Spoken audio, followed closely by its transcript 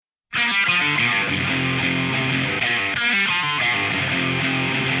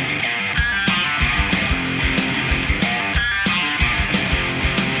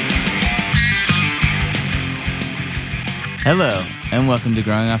Hello, and welcome to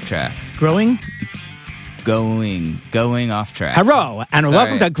Growing Off Track. Going off track. Hello, and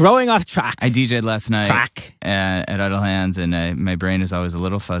welcome to Growing Off Track. I DJ'd last night at Idle Hands, and my brain is always a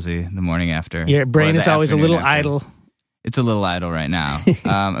little fuzzy the morning after. Your brain is always a little idle. It's a little idle right now.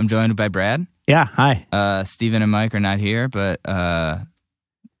 I'm joined by Brad. Yeah, hi. Steven and Mike are not here, but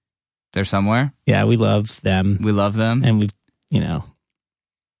they're somewhere. Yeah, we love them. We love them. And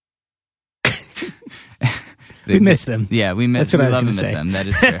we miss them. Yeah, we love and miss them. That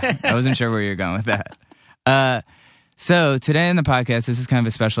is true. I wasn't sure where you were going with that. So today in the podcast, this is kind of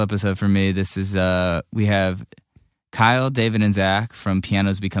a special episode for me. This is we have Kyle, David, and Zach from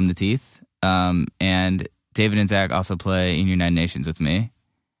Pianos Become the Teeth. And David and Zach also play in United Nations with me.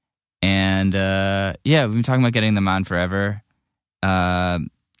 And we've been talking about getting them on forever.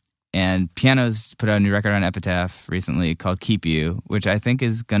 And Pianos put out a new record on Epitaph recently called Keep You, which I think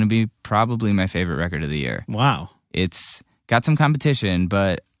is going to be probably my favorite record of the year. Wow. It's got some competition,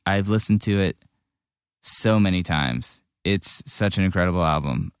 but I've listened to it so many times. It's such an incredible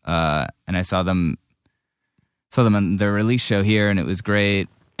album. And I saw them on their release show here, and it was great.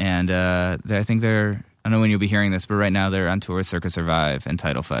 And I think I don't know when you'll be hearing this, but right now they're on tour with Circa Survive and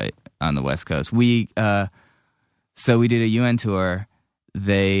Title Fight on the West Coast. So we did a UN tour.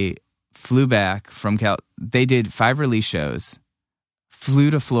 They flew back from they did 5 release shows,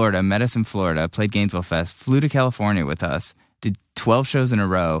 flew to Florida, met us in Florida, played Gainesville Fest, flew to California with us, did 12 shows in a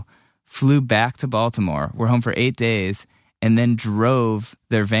row, flew back to Baltimore, were home for 8 days, and then drove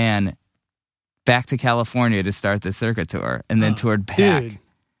their van back to California to start the Circa tour, and then toured back. Dude.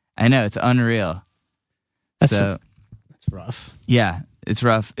 I know, it's unreal. That's rough. Yeah, it's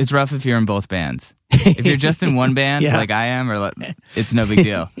rough. It's rough if you're in both bands. If you're just in one band, like I am, it's no big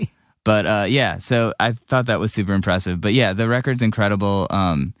deal. But so I thought that was super impressive. But yeah, the record's incredible.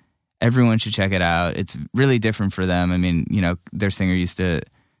 Everyone should check it out. It's really different for them. I mean, their singer used to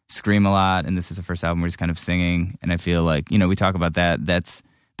scream a lot, and this is the first album where he's kind of singing. And I feel like, we talk about that. That's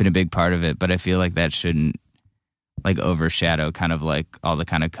been a big part of it. But I feel like that shouldn't overshadow kind of like all the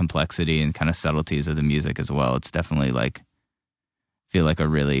kind of complexity and kind of subtleties of the music as well. It's definitely feel like a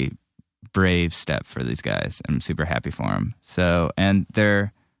really brave step for these guys. I'm super happy for them. So, and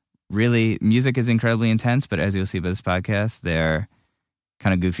they're really, music is incredibly intense, but as you'll see by this podcast, they're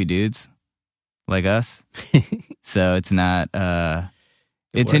kind of goofy dudes like us. So it's not,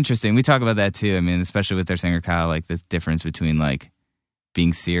 it's interesting. We talk about that too. I mean, especially with their singer Kyle, the difference between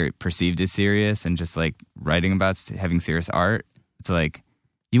being perceived as serious and just writing about having serious art. It's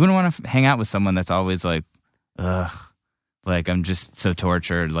you wouldn't want to hang out with someone that's always ugh. I'm just so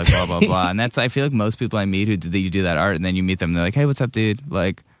tortured, blah, blah, blah. And I feel like most people I meet who do that art, and then you meet them, and they're like, hey, what's up, dude?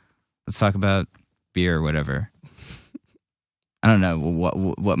 Let's talk about beer or whatever. I don't know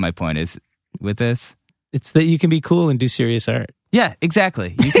what my point is with this. It's that you can be cool and do serious art. Yeah,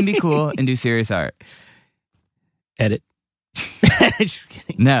 exactly. You can be cool and do serious art. Edit. Just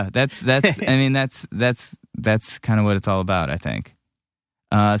kidding. No, that's kind of what it's all about, I think.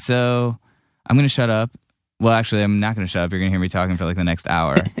 So I'm going to shut up. Well, actually, I'm not going to shut up. You're going to hear me talking for the next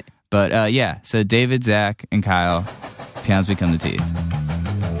hour. But so David, Zach, and Kyle, Pianos Become the Teeth. It's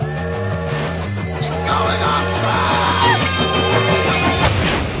going off track!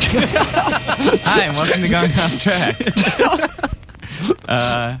 Hi, and welcome to Going Off Track.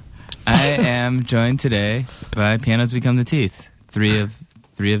 I am joined today by Pianos Become the Teeth. Three of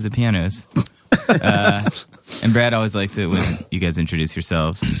the pianos. And Brad always likes it when you guys introduce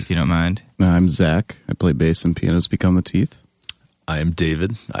yourselves, if you don't mind. I'm Zach. I play bass in Pianos Become the Teeth. I am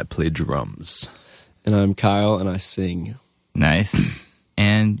David. I play drums. And I'm Kyle, and I sing. Nice.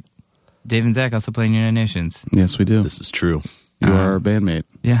 And Dave and Zach also play in United Nations. Yes, we do. This is true. You are our bandmate.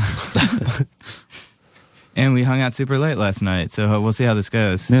 Yeah. And we hung out super late last night, so we'll see how this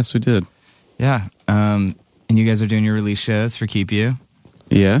goes. Yes, we did. Yeah. And you guys are doing your release shows for Keep You.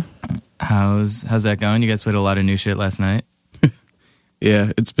 Yeah. How's that going? You guys played a lot of new shit last night.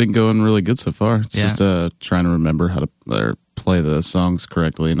 Yeah, it's been going really good so far. It's just trying to remember how to play the songs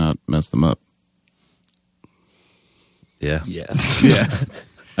correctly and not mess them up. Yeah. Yes. Yeah.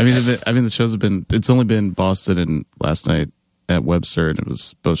 I mean, the shows have been. It's only been Boston and last night at Webster, and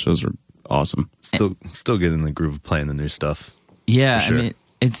both shows were awesome. Still getting in the groove of playing the new stuff. Yeah, for sure. I mean,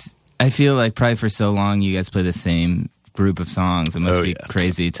 I feel like probably for so long you guys play the same group of songs. It must be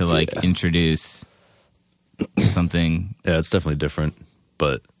crazy to introduce something. Yeah, it's definitely different,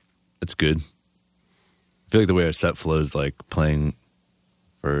 but it's good. I feel like the way our set flows, playing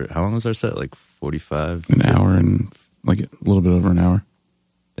for how long was our set? 45? An hour and a little bit over an hour.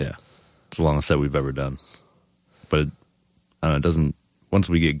 Yeah, it's the longest set we've ever done. But I don't know, it doesn't. Once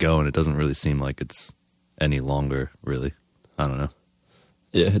we get going, it doesn't really seem like it's any longer, really. I don't know.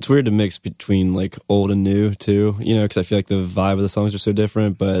 Yeah, it's weird to mix between like old and new too, you know, because I feel like the vibe of the songs are so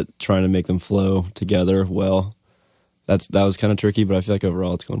different, but trying to make them flow together well, that was kind of tricky, but I feel like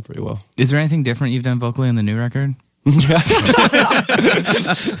overall it's going pretty well. Is there anything different you've done vocally on the new record? No,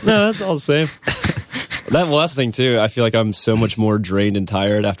 that's all the same. That's the thing too. I feel like I'm so much more drained and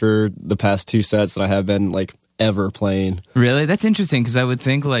tired after the past 2 sets than I have been like ever playing. Really? That's interesting because I would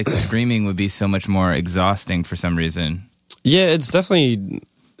think like screaming would be so much more exhausting for some reason. Yeah, it's definitely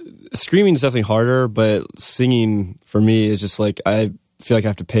screaming's definitely harder, but singing for me is just like I feel like I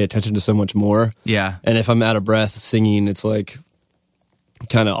have to pay attention to so much more. Yeah. And if I'm out of breath singing, it's like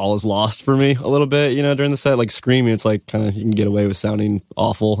kind of all is lost for me a little bit, you know, during the set. Like screaming, it's like kind of you can get away with sounding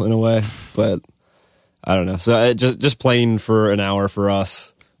awful in a way, but I don't know. So just playing for an hour for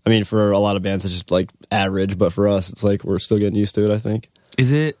us. I mean, for a lot of bands, it's just like average, but for us, it's like we're still getting used to it, I think.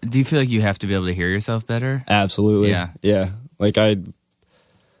 Do you feel like you have to be able to hear yourself better? Absolutely. Yeah. Like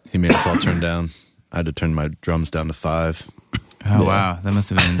He made us all turn down. I had to turn my drums down to 5. Oh, wow. That must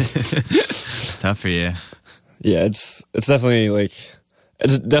have been tough for you. Yeah, it's definitely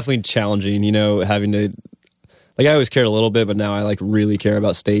challenging, you know, having to, like, I always cared a little bit, but now I like really care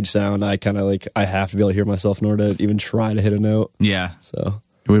about stage sound. I kind of like, I have to be able to hear myself in order to even try to hit a note. Yeah. So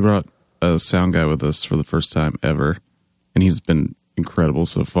We brought a sound guy with us for the first time ever, and he's been incredible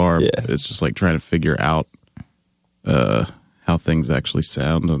so far. Yeah. It's just like trying to figure out how things actually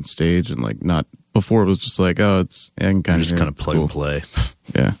sound on stage, and like not before it was just like, oh, it's I can kind Just of kind of plug and play.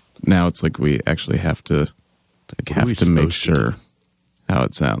 Yeah. Now it's like we actually have to make sure how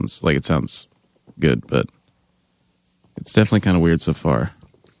it sounds. Like it sounds good, but it's definitely kind of weird so far.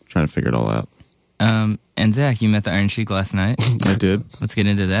 Trying to figure it all out. And Zach, you met the Iron Sheik last night. I did. Let's get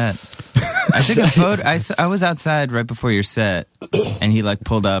into that. I took a photo. I was outside right before your set, and he like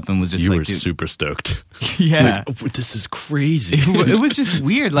pulled up and was just You like, were super stoked. yeah. Like, this is crazy. It was just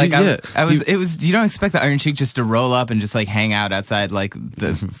weird. Like Yeah. it was. You don't expect the Iron Sheik just to roll up and just like hang out outside like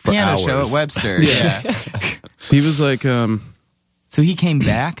the piano show hours. at Webster. Yeah. He was like, So he came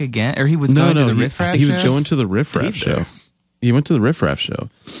back again, or he was going to the Riff Raff he was shows? going to the Riff Raff Be show. there. He went to the Riff Raff show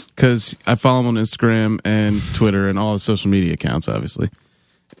because I follow him on Instagram and Twitter and all his social media accounts, obviously.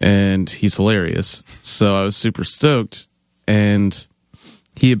 And he's hilarious. So I was super stoked. And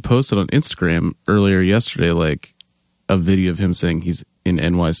he had posted on Instagram earlier yesterday, like a video of him saying he's in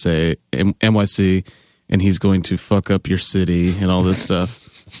NYC and he's going to fuck up your city and all this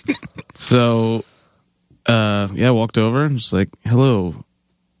stuff. So, I walked over and just like, hello.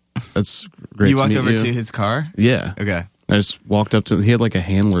 That's great. You walked over you. to his car? Yeah. Okay. I just walked up to he had like a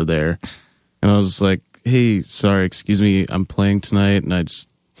handler there, and I was just like, hey, sorry, excuse me, I'm playing tonight, and I just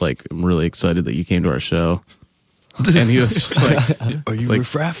like I'm really excited that you came to our show. And he was just like, Are you like,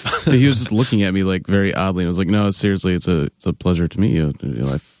 Riff Raff? he was just looking at me like very oddly, and I was like, no, seriously, it's a pleasure to meet you. You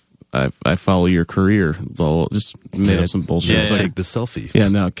know, I follow your career. Blah, just made up some bullshit. Yeah, It's like, Take the selfie. yeah,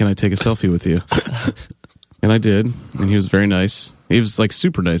 no, can I take a selfie with you? And I did, and he was very nice. He was like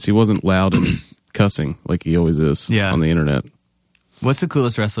super nice. He wasn't loud and cussing like he always is on the internet. What's the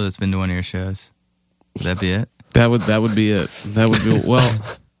coolest wrestler that's been to one of your shows? Would that be it? That would be it. That would be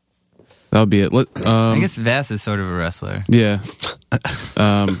that would be it. I guess Vass is sort of a wrestler. Yeah.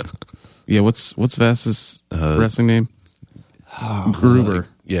 What's Vass's wrestling name? Gruber.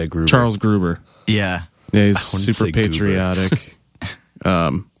 Yeah, Gruber. Charles Gruber. Yeah. Yeah, he's I wanted to super say Goober. patriotic.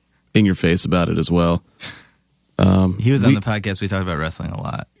 In your face about it as well. He was on the podcast. We talked about wrestling a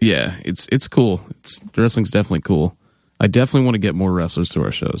lot. Yeah, it's cool. Wrestling's definitely cool. I definitely want to get more wrestlers to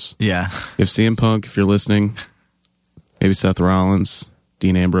our shows. Yeah. If CM Punk, if you're listening, maybe Seth Rollins,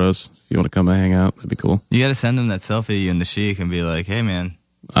 Dean Ambrose, if you want to come and hang out, that'd be cool. You got to send him that selfie, you and the Sheik, and be like, hey, man.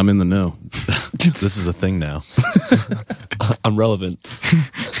 I'm in the know. This is a thing now. I'm relevant.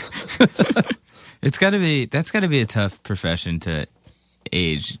 That's got to be a tough profession to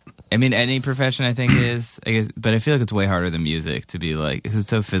age. I mean, any profession I think is, I guess, but I feel like it's way harder than music to be like, 'cause it's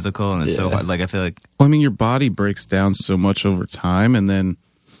so physical and it's so hard. Like, I feel like, Well, I mean, your body breaks down so much over time, and then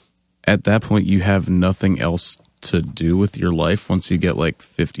at that point, you have nothing else to do with your life once you get like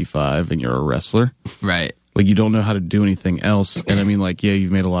 55 and you're a wrestler. right. Like, you don't know how to do anything else. And I mean, like, yeah,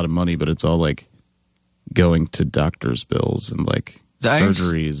 you've made a lot of money, but it's all like going to doctor's bills and like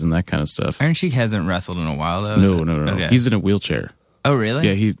surgeries and that kind of stuff. Iron Sheik hasn't wrestled in a while, though. No. Okay. He's in a wheelchair. Oh, really?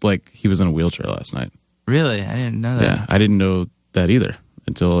 Yeah, he was in a wheelchair last night. Really? I didn't know that. Yeah, I didn't know that either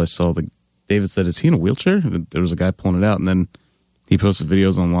until I saw David said, is he in a wheelchair? And there was a guy pulling it out, and then he posted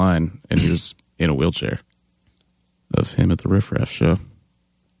videos online, and he was in a wheelchair of him at the Riff Raff show.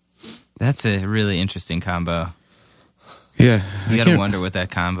 That's a really interesting combo. Yeah. You got to wonder what that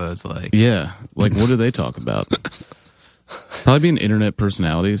combo is like. Yeah, like what do they talk about? Probably being internet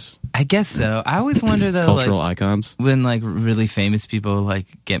personalities, I guess so. I always wonder though, cultural like icons. when like really famous people like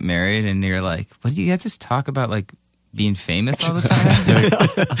get married, and you're like, what do you guys just talk about like being famous all the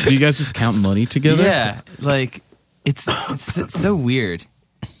time? Do you guys just count money together? Yeah, like it's so weird.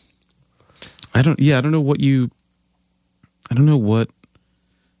 I don't know what.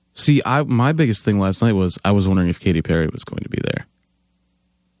 See, my biggest thing last night was I was wondering if Katy Perry was going to be there.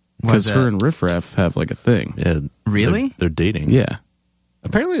 Because her and Riff Raff have like a thing. Yeah. Really? They're dating. Yeah.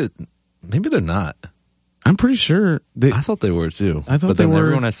 Apparently, maybe they're not. I'm pretty sure. I thought they were too. I thought but they then were.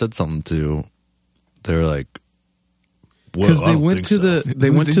 Everyone I said something to, they were like, because they went to the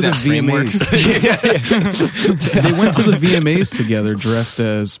VMAs. They went to the VMAs together, dressed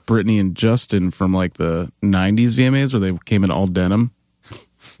as Britney and Justin from like the '90s VMAs, where they came in all denim.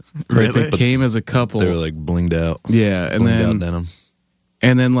 Really? Like they came as a couple. They were like blinged out. Yeah, and Blinged out then denim.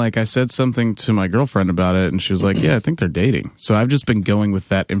 and then like I said something to my girlfriend about it, and she was like, "Yeah, I think they're dating." So I've just been going with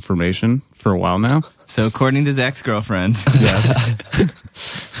that information for a while now. So according to Zach's girlfriend,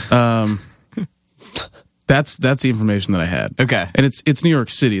 Yes. That's the information that I had. okay, And it's New York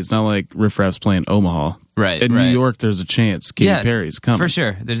City. It's not like Riff Raff's playing Omaha. right, In right. New York, there's a chance Katy Perry's coming. for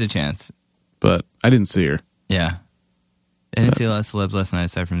sure. There's a chance. But I didn't see her. Yeah, I didn't see a lot of celebs last night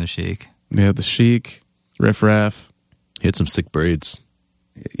aside from the Sheik. We had the Sheik, Riff Raff. He had some sick braids.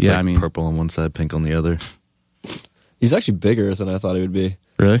 It's Yeah, like I mean, purple on one side, pink on the other. He's actually bigger than I thought he would be.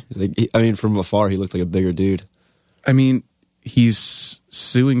 really? He's like, I mean, from afar, he looked like a bigger dude. I mean, he's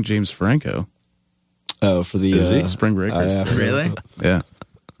suing James Franco. Oh, for the Is he? Spring Breakers. yeah. Really? Yeah.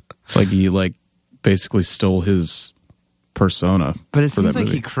 Like he basically stole his persona. But it for seems that like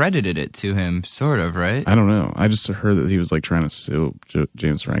movie. he credited it to him, sort of, right? I don't know. I just heard that he was like trying to sue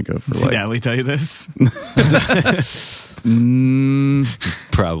James Franco for Did like Natalie tell you this?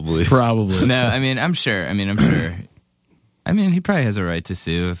 Probably. probably. No, I'm sure. I mean, he probably has a right to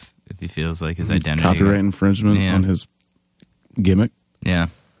sue if he feels like his identity. Copyright infringement Yeah. on his gimmick. Yeah.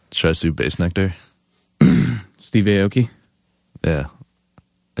 Should I sue Bass Nectar? Steve Aoki. Yeah.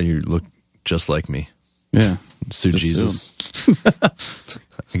 You look just like me. Yeah. Sue Just Jesus.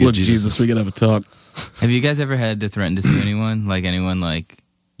 I get Look, Jesus, we could have a talk. Have you guys ever had to threaten to sue anyone? Like anyone like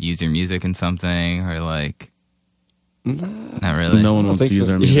use your music in something or like? Not really. No one I wants think to use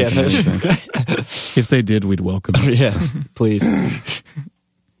so. our music. Yeah, for that's- anything. If they did, we'd welcome it. Yeah, please. I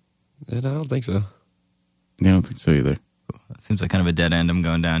don't think so. Yeah, I don't think so either. Seems like kind of a dead end I'm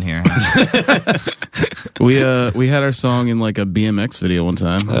going down here. We had our song in like a BMX video one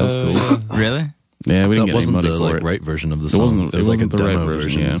time. That was cool. Yeah. Really? Yeah, we didn't That get any wasn't money the for it. right version of the It song. wasn't. It was like a wasn't the right demo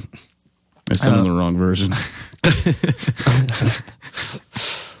version. Yeah, I sent them the wrong version.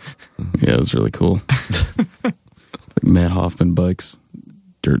 Yeah, it was really cool. Like Matt Hoffman bikes,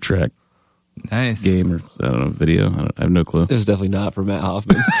 dirt track Nice. game, or I don't know, video. I have no clue. It was definitely not for Matt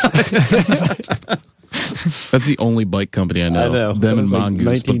Hoffman. That's the only bike company I know. I know. Them It and was like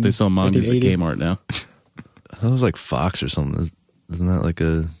Mongoose, but they sell Mongoose at 1980. Kmart now. That was like Fox or something. Isn't that like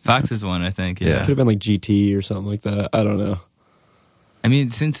a... Fox is one, I think. Yeah. Could have been like GT or something like that. I don't know. I mean,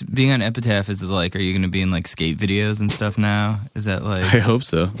 since being on Epitaph is like, are you going to be in like skate videos and stuff now? Is that like? I hope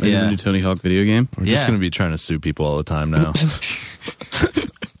so. Maybe Yeah. the new Tony Hawk video game. We're Yeah. just going to be trying to sue people all the time now.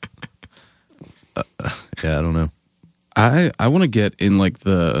 Yeah, I don't know. I want to get in like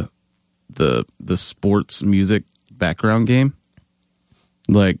the sports music background game.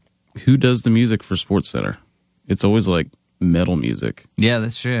 Like, who does the music for Sports Center? It's always like metal music. Yeah,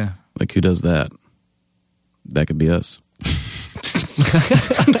 that's true. Like, who does that? That could be us.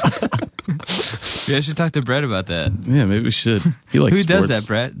 Yeah, I should talk to Brett about that. Yeah, maybe we should. He likes Who sports. does that,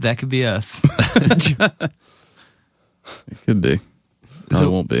 Brett? That could be us. It could be. No, So-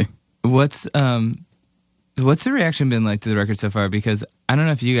 it won't be. What's the reaction been like to the record so far? Because I don't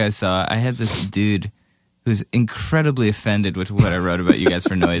know if you guys saw, I had this dude who's incredibly offended with what I wrote about you guys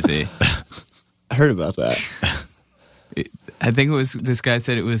for Noisy. I heard about that. I think it was, this guy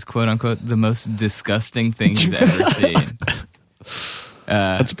said it was quote unquote the most disgusting thing he's ever seen.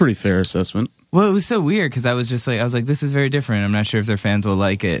 That's a pretty fair assessment. Well, it was so weird because I was like, this is very different. I'm not sure if their fans will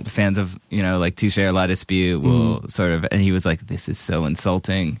like it. The fans of, like Touche or La Dispute will sort of, and he was like, this is so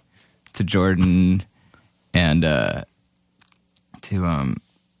insulting to Jordan and to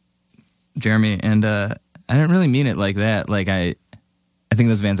Jeremy. And I didn't really mean it like that. Like I think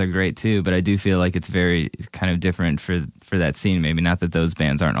those bands are great too, but I do feel like it's very kind of different for that scene. Maybe not that those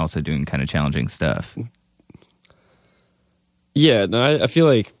bands aren't also doing kind of challenging stuff. Yeah, no, I feel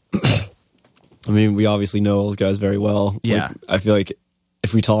like, I mean, we obviously know those guys very well. Yeah. Like, I feel like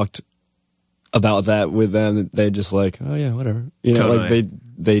if we talked about that with them. They just like, oh yeah, whatever. You know, Totally. like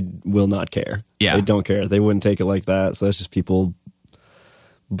they will not care. Yeah. They don't care. They wouldn't take it like that. So that's just people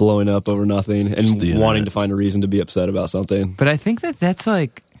blowing up over nothing and Just the wanting internet. to find a reason to be upset about something. But I think that's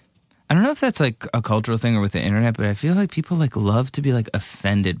like, I don't know if that's like a cultural thing or with the internet, but I feel like people like love to be like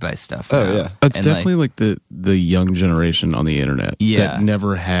offended by stuff. Oh, now. yeah. It's And, definitely like the young generation on the internet Yeah. that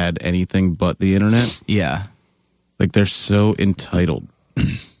never had anything but the internet. Yeah. Like they're so entitled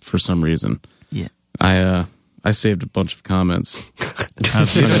for some reason. Yeah. I saved a bunch of comments.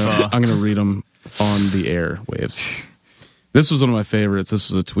 That's beautiful. I'm gonna read them on the air waves. This was one of my favorites. This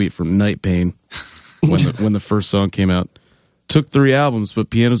was a tweet from Night Pain when the first song came out. Took 3 albums, but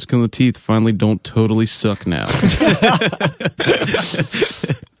Pianos Kill the Teeth finally don't totally suck now.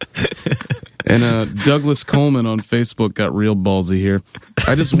 And Douglas Coleman on Facebook got real ballsy here.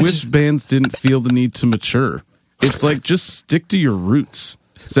 I just wish bands didn't feel the need to mature. It's like, just stick to your roots.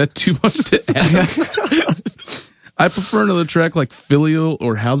 Is that too much to ask? I prefer another track like Filial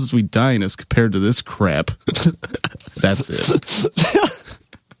or Houses We Die In as compared to this crap. That's it.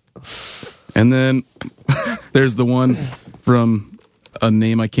 And then there's the one from a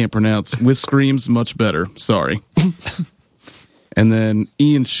name I can't pronounce. With Screams, much better. Sorry. And then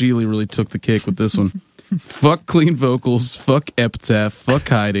Ian Sheely really took the cake with this one. Fuck clean vocals, fuck Epitaph, fuck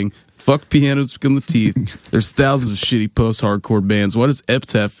hiding, fuck Pianos Kill the Teeth. There's thousands of shitty post-hardcore bands. Why does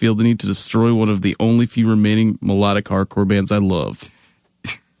Epitaph feel the need to destroy one of the only few remaining melodic hardcore bands I love?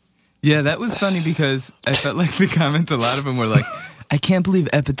 Yeah, that was funny because I felt like the comments, a lot of them were like, I can't believe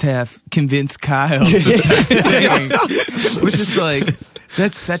Epitaph convinced Kyle to start singing. Which is like,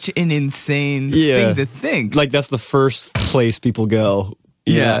 that's such an insane thing to think. Like that's the first place people go.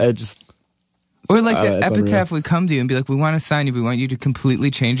 Yeah. It just Or like the it's Epitaph unreal. would come to you and be like, we want to sign you, we want you to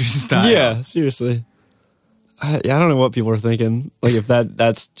completely change your style. Yeah, seriously. I don't know what people are thinking. Like if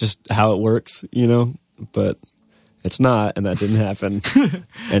that's just how it works, you know? But it's not, and that didn't happen.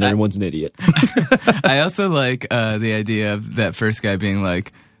 And everyone's an idiot. I also like the idea of that first guy being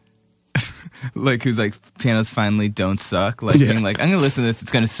like, like who's like, pianos finally don't suck. Like being like, I'm going to listen to this,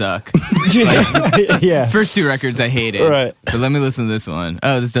 it's going to suck. Yeah. First 2 records I hated. Right. But let me listen to this one.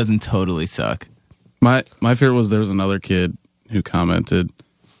 Oh, this doesn't totally suck. My favorite was there was another kid who commented,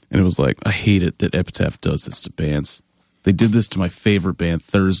 and it was like, I hate it that Epitaph does this to bands. They did this to my favorite band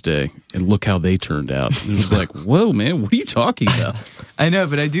Thursday, and look how they turned out. And it was like, whoa, man, what are you talking about? I know,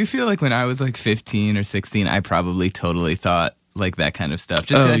 but I do feel like when I was like 15 or 16, I probably totally thought like that kind of stuff.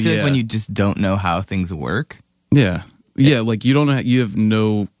 Just 'cause I feel like when you just don't know how things work. Yeah. Yeah, like you don't know, you have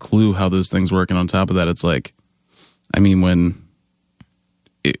no clue how those things work. And on top of that, it's like, I mean, when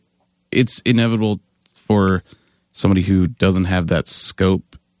it's inevitable for somebody who doesn't have that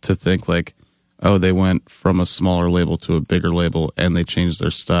scope to think like, oh, they went from a smaller label to a bigger label and they changed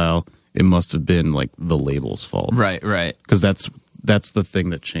their style. It must have been like the label's fault. Right. Because that's the thing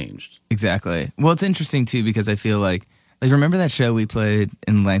that changed. Exactly. Well, it's interesting too because I feel like remember that show we played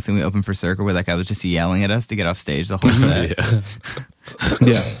in Langston, we opened for Circa where that guy was just yelling at us to get off stage the whole set?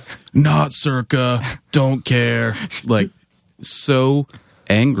 Yeah. Not Circa. Don't care. Like, so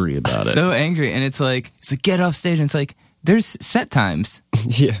angry about it. So angry. And it's like, get off stage. And it's like, there's set times.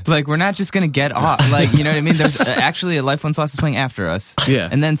 Yeah. Like, we're not just going to get off. Like, you know what I mean? There's actually a Life One Sauce is playing after us. Yeah.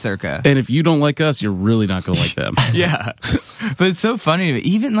 And then Circa. And if you don't like us, you're really not going to like them. Yeah. But it's so funny to me.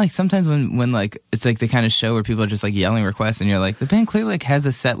 Even like sometimes when like it's like the kind of show where people are just like yelling requests and you're like, the band clearly like has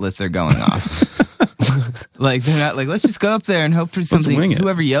a set list they're going off. Like they're not like, let's just go up there and hope for something. wing it.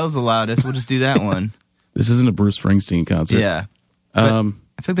 Whoever yells the loudest, we'll just do that one. This isn't a Bruce Springsteen concert. Yeah. But I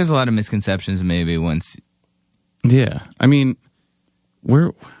feel like there's a lot of misconceptions maybe once. Yeah. I mean,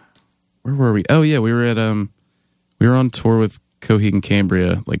 where were we? Oh yeah, we were on tour with Coheed and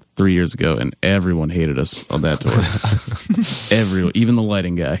Cambria like 3 years ago, and everyone hated us on that tour. Everyone, even the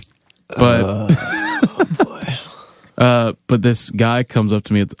lighting guy. But but this guy comes up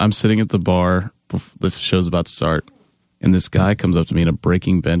to me. I'm sitting at the bar. The show's about to start, and this guy comes up to me in a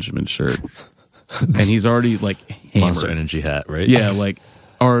Breaking Benjamin shirt, and he's already like hammered. Monster Energy hat, right? Yeah, like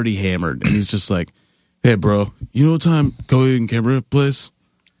already hammered, and he's just like, "Hey, bro, you know what time Coheed and Cambria plays?"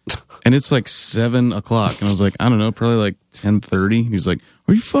 And it's like 7 o'clock, and I was like, I don't know, probably like 10:30. He was like,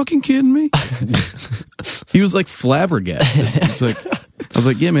 "Are you fucking kidding me?" He was like flabbergasted. It's like, I was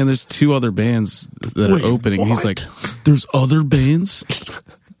like, "Yeah, man, there's 2 other bands that are opening." He's like, "There's other bands,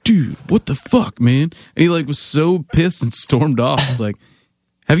 dude? What the fuck, man?" And he like was so pissed and stormed off. It's like,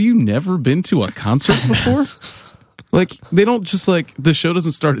 have you never been to a concert before? Like, they don't just like, the show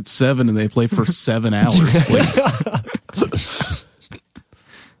doesn't start at 7 and they play for 7 hours. Like,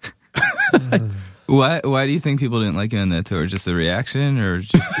 Why do you think people didn't like it on that tour? Just the reaction or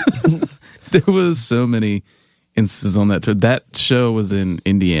just There was so many instances on that tour. That show was in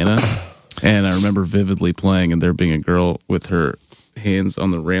Indiana, and I remember vividly playing and there being a girl with her hands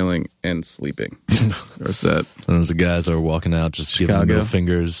on the railing and sleeping. Or set. And those guys that were walking out just giving them middle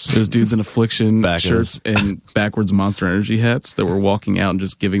fingers. There's dudes in Affliction shirts and backwards Monster Energy hats that were walking out and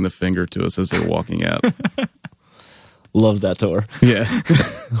just giving the finger to us as they were walking out. Loved that tour. Yeah.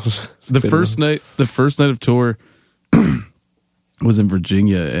 The first night of tour was in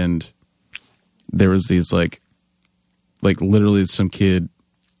Virginia, and there was these like literally some kid,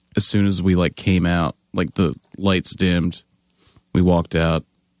 as soon as we like came out, like the lights dimmed, we walked out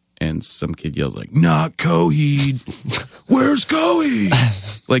and some kid yells like, "Not Coheed, where's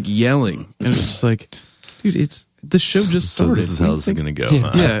Coheed?" Like yelling. And it was just like, dude, it's the show just started. So this is how this is gonna go. Yeah,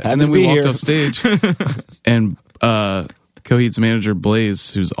 Huh? And then we walked off stage and Coheed's manager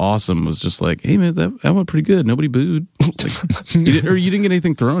Blaze, who's awesome, was just like, "Hey man, that went pretty good. Nobody booed." It's like, you didn't get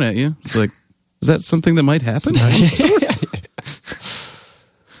anything thrown at you. It's like, is that something that might happen?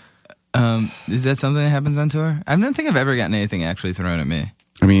 Is that something that happens on tour? I don't think I've ever gotten anything actually thrown at me.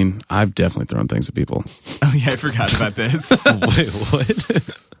 I mean, I've definitely thrown things at people. Oh yeah, I forgot about this. Wait, what?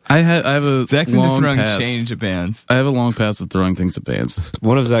 I have a Zach's long into throwing past. change at bands. I have a long past of throwing things at bands.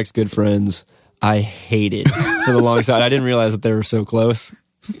 One of Zach's good friends, I hated for the longest time. I didn't realize that they were so close,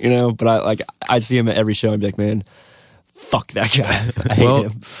 but I'd see him at every show and be like, man, fuck that guy. I hate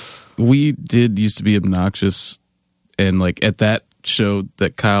him. We used to be obnoxious, and like at that show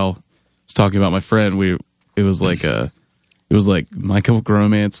that Kyle was talking about, my friend, it was like My Chemical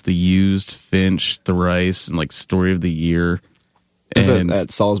Romance, The Used, Finch, The Rice, and like Story of the Year. And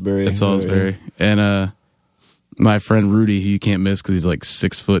at Salisbury. And my friend Rudy, who you can't miss because he's like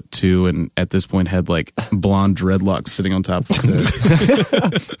 6'2", and at this point had like blonde dreadlocks sitting on top of his head.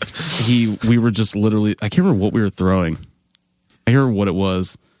 We were just literally, I can't remember what we were throwing. I can't remember what it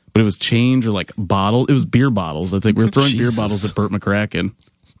was, but it was change or like bottle. It was beer bottles. I think we were throwing beer bottles at Burt McCracken,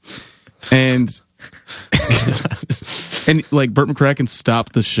 and like Burt McCracken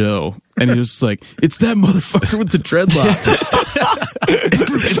stopped the show, and he was just like, "It's that motherfucker with the dreadlocks."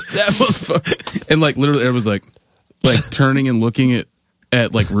 It's that motherfucker, and like literally, everyone's like turning and looking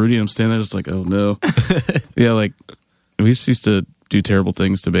at like Rudy, and I'm standing there just like, "Oh no." Yeah, like we used to do terrible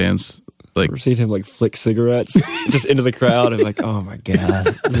things to bands. Like, I've seen him like flick cigarettes just into the crowd. And like, oh my god,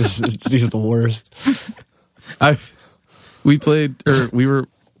 these are the worst.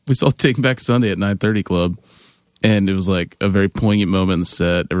 We saw Taking Back Sunday at 9:30 Club, and it was like a very poignant moment in the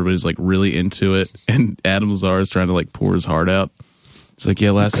set. Everybody's like really into it, and Adam Lazar is trying to like pour his heart out. It's like,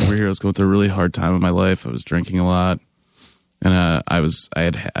 yeah, last time we were here, I was going through a really hard time in my life. I was drinking a lot, and I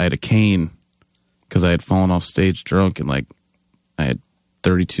had a cane because I had fallen off stage drunk, and like I had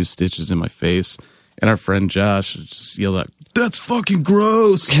 32 stitches in my face, and our friend Josh just yelled out, "That's fucking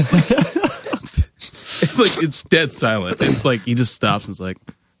gross!" Like it's dead silent, and like he just stops and is like,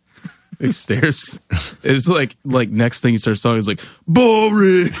 he stares. It's like next thing he starts talking is like,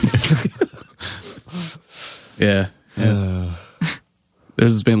 boring. Yeah.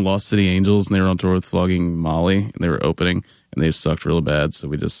 There's this band Lost City Angels, and they were on tour with Flogging Molly, and they were opening, and they sucked real bad, so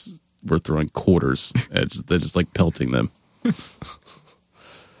we just were throwing quarters at they're just like pelting them.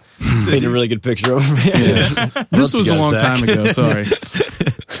 Painted a really good picture of me. Yeah. This was a long time ago. Sorry.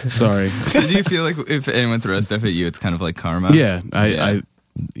 So do you feel like if anyone throws stuff at you, it's kind of like karma? Yeah, I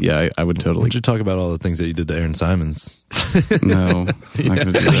would totally. Why don't you talk about all the things that you did to Aaron Simons? No, I'm not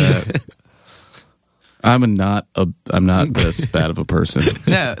going to do that. I'm not this bad of a person.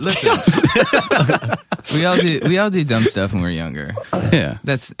 No, listen. we all do dumb stuff when we're younger. Yeah,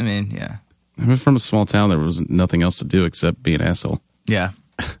 yeah. I'm from a small town. There was nothing else to do except be an asshole. Yeah.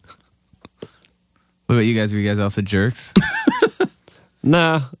 What about you guys? Were you guys also jerks?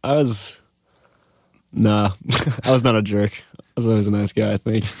 Nah, I was not a jerk. I was always a nice guy, I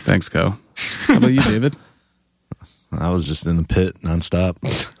think. Thanks, Kyle. How about you, David? I was just in the pit nonstop,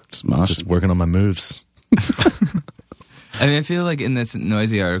 just working on my moves. I mean, I feel like in this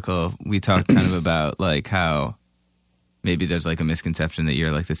Noisy article, we talked kind of about like how maybe there's like a misconception that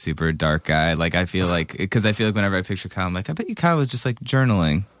you're like the super dark guy. Like I feel like whenever I picture Kyle, I'm like, I bet you Kyle was just like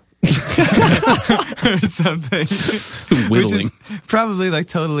journaling. Or something. Whittling. Which is probably like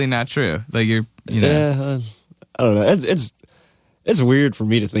totally not true. Like you're, Yeah, I don't know. It's weird for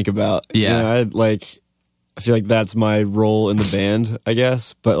me to think about. Yeah. I feel like that's my role in the band, I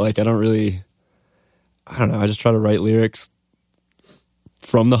guess. But like, I don't know. I just try to write lyrics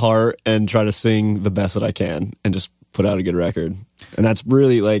from the heart and try to sing the best that I can and just put out a good record. And that's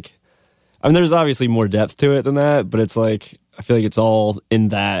really like, I mean, there's obviously more depth to it than that, but it's like, I feel like it's all in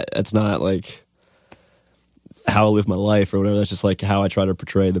that. It's not like, how I live my life or whatever. That's just like how I try to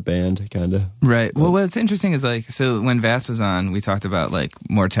portray the band, kind of. Right. Well, what's interesting is like, so when Vass was on, we talked about like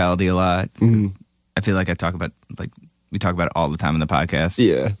mortality a lot. I feel like we talk about it all the time on the podcast.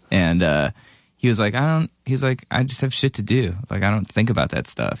 Yeah. And he was like, I just have shit to do. Like, I don't think about that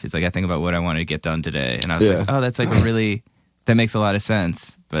stuff. He's like, I think about what I want to get done today. And I was like, oh, that's like that makes a lot of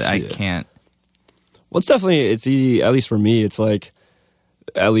sense, but I can't. Well, it's easy, at least for me. It's like,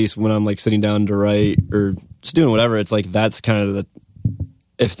 at least when I'm like sitting down to write or just doing whatever, it's like that's kind of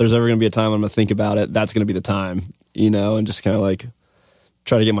if there's ever going to be a time I'm going to think about it, that's going to be the time, and just kind of like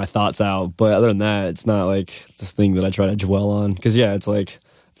try to get my thoughts out. But other than that, it's not like this thing that I try to dwell on. Because, it's like,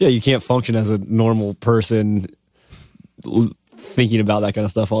 you can't function as a normal person thinking about that kind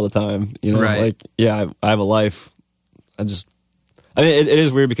of stuff all the time. Right. Like, I have a life. I mean, it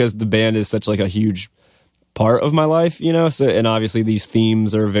is weird because the band is such like a huge part of my life, so, and obviously these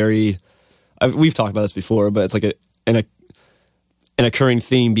themes are very, we've talked about this before, but it's like an occurring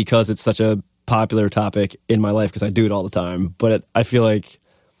theme because it's such a popular topic in my life because I do it all the time. But I feel like,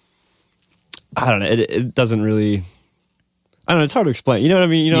 I don't know, it doesn't really, I don't know, it's hard to explain. You know what I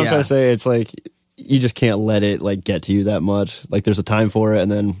mean? You know what I'm trying to say? It's like, you just can't let it like get to you that much. Like there's a time for it and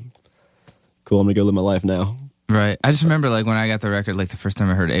then, cool, I'm gonna go live my life now. Right. I just remember like when I got the record, like the first time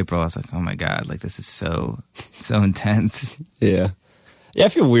I heard April, I was like, oh my God, like this is so intense. Yeah. Yeah, I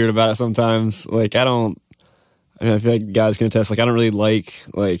feel weird about it sometimes. Like I feel like guys can attest, like I don't really like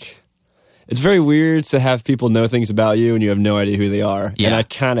it's very weird to have people know things about you and you have no idea who they are. Yeah. And I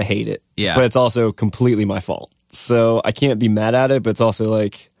kind of hate it. Yeah. But it's also completely my fault. So I can't be mad at it, but it's also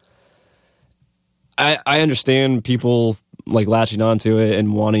like, I understand people like latching onto it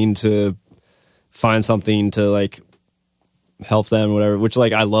and wanting to find something to like help them, whatever, which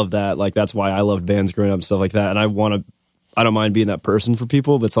like I love that. Like that's why I loved bands growing up and stuff like that. And I don't mind being that person for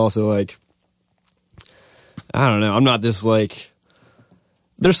people, but it's also like, I don't know. I'm not this like,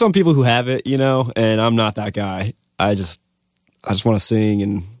 there's some people who have it, and I'm not that guy. I just want to sing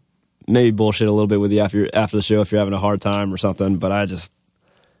and maybe bullshit a little bit with you after the show if you're having a hard time or something. But I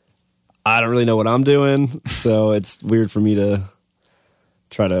don't really know what I'm doing. So it's weird for me to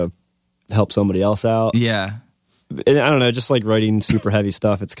try to help somebody else out. Yeah. And I don't know, just like writing super heavy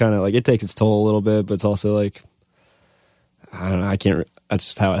stuff, it's kind of like it takes its toll a little bit, but it's also like, I don't know, that's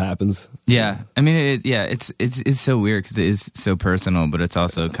just how it happens. Yeah. I mean, it's so weird because it is so personal, but it's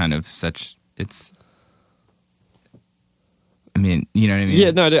also kind of I mean, you know what I mean?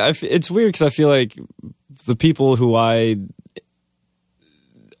 Yeah, no, it's weird because I feel like the people the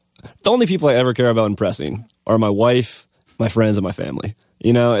only people I ever care about impressing are my wife, my friends, and my family.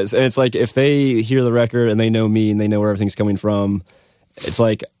 It's like if they hear the record and they know me and they know where everything's coming from, it's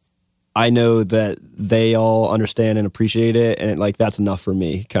like I know that they all understand and appreciate it, and like that's enough for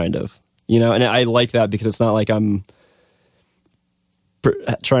me, kind of. And I like that because it's not like I'm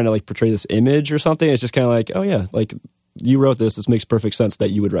trying to like portray this image or something. It's just kind of like, oh yeah, like you wrote this. This makes perfect sense that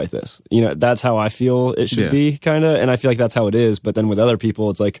you would write this. That's how I feel it should be, kind of, and I feel like that's how it is. But then with other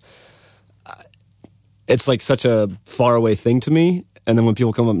people, it's like such a far away thing to me. And then when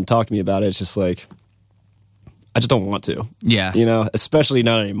people come up and talk to me about it, it's just like, I just don't want to. Yeah. Especially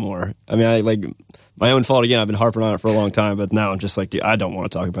not anymore. I mean, I like my own fault again. I've been harping on it for a long time, but now I'm just like, dude, I don't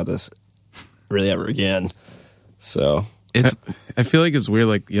want to talk about this really ever again. So I feel like it's weird.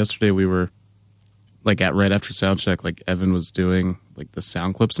 Like yesterday we were like right after sound check, like Evan was doing like the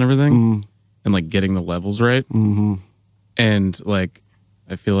sound clips and everything and like getting the levels right. Mm-hmm. And like,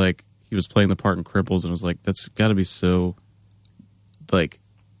 I feel like he was playing the part in Cripples and I was like, that's gotta be so like,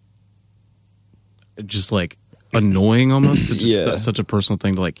 just like annoying almost to just that's such a personal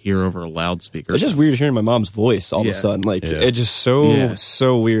thing to like hear over a loudspeaker. It's just weird hearing my mom's voice all of a sudden. Like it's just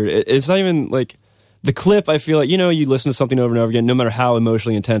so weird. It's not even like the clip. I feel like, you listen to something over and over again, no matter how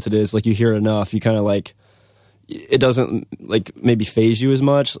emotionally intense it is, like you hear it enough, you kind of like, it doesn't like maybe phase you as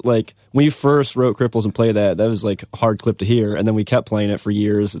much. Like when you first wrote Cripples and played that was like a hard clip to hear. And then we kept playing it for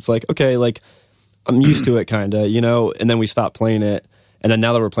years. It's like, okay, like I'm used to it kind of, and then we stopped playing it. And then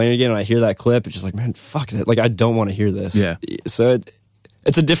now that we're playing it again and I hear that clip, it's just like, man, fuck that. Like, I don't want to hear this. Yeah. So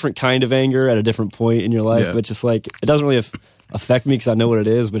it's a different kind of anger at a different point in your life. But just like, it doesn't really affect me because I know what it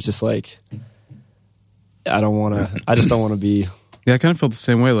is. But it's just like, I just don't want to be. Yeah, I kind of felt the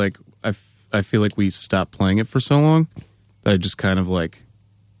same way. Like, I feel like we stopped playing it for so long that I just kind of like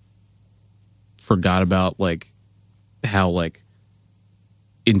forgot about like how like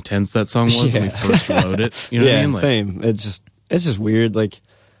intense that song was when we first wrote it. You know what I mean? Like, same. It's just weird. Like,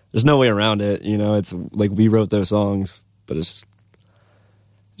 there's no way around it. It's like we wrote those songs, but it's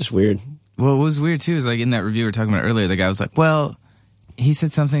just weird. Well, what was weird too is like in that review we were talking about earlier, the guy was like, well, he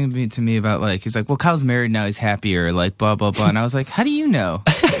said something to me about like, he's like, well, Kyle's married now, he's happier, like blah blah blah, and I was like, how do you know?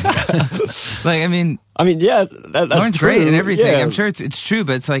 Like, I mean, yeah, that's Lauren's true. great and everything. Yeah. I'm sure it's true,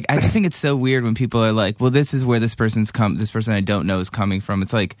 but it's like, I just think it's so weird when people are like, well, this is where this person I don't know is coming from.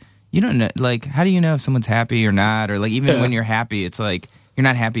 It's like, you don't know, like, how do you know if someone's happy or not? Or like, even when you're happy, it's like, you're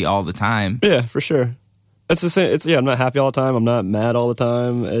not happy all the time. Yeah, for sure. It's the same. I'm not happy all the time. I'm not mad all the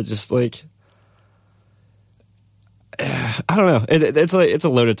time. It's just like, I don't know. It's like, it's a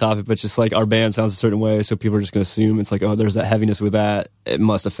loaded topic, but just like our band sounds a certain way, so people are just going to assume it's like, oh, there's that heaviness with that. It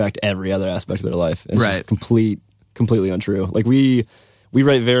must affect every other aspect of their life. It's just completely untrue. Like we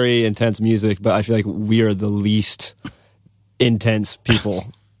write very intense music, but I feel like we are the least intense people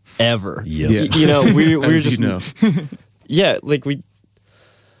ever. Yep. You know, we're just you know. yeah. Like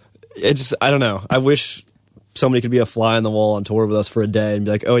I don't know. I wish somebody could be a fly on the wall on tour with us for a day and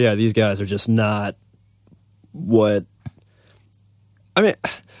be like, oh yeah, these guys are just not what. I mean,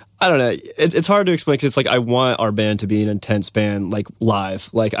 I don't know. It's hard to explain because it's like I want our band to be an intense band, like live.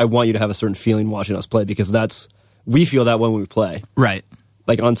 Like I want you to have a certain feeling watching us play because we feel that when we play. Right.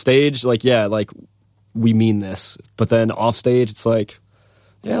 Like on stage, like yeah, like we mean this, but then off stage, it's like,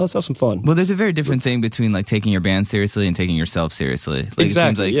 yeah, let's have some fun. Well, there's a very different thing between like taking your band seriously and taking yourself seriously. Like, exactly. It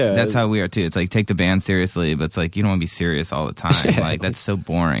seems like yeah. that's how we are too. It's like take the band seriously, but it's like you don't want to be serious all the time. Yeah. Like that's so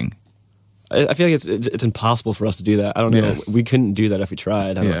boring. I feel like it's impossible for us to do that. I don't know. Yeah. We couldn't do that if we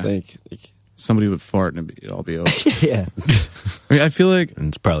tried. I don't think. Like, Somebody would fart and it'd all be over. yeah. I mean, I feel like And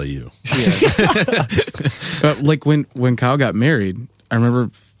it's probably you. like when Kyle got married, I remember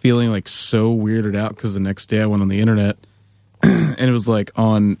feeling like so weirded out because the next day I went on the internet and it was like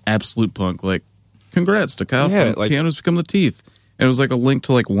on Absolute Punk, like, congrats to Kyle Yeah, from like- Pianos Become the Teeth. And it was like a link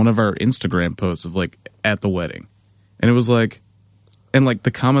to like one of our Instagram posts of like at the wedding. And it was like, and like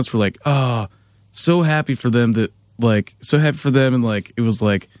the comments were like, oh, so happy for them that like, so happy for them. And like, it was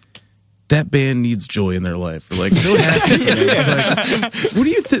like, that band needs joy in their life. Or like, so happy for them. It's like, what do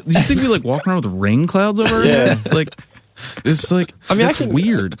you think? Do you think we like walk around with rain clouds over our head? Like, it's like, I mean, that's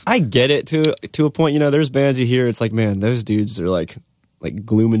weird. I get it to a point. You know, there's bands you hear. It's like, man, those dudes are like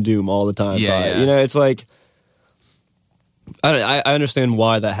gloom and doom all the time. Yeah, yeah. You know, it's like, I understand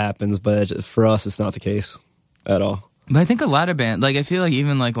why that happens, but for us, it's not the case at all. But I think a lot of bands, like I feel like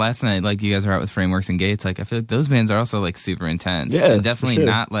even like last night, like you guys were out with Frameworks and Gates, like I feel like those bands are also like super intense. Yeah, and definitely for sure.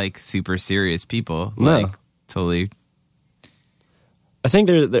 not like super serious people. No. Like totally. I think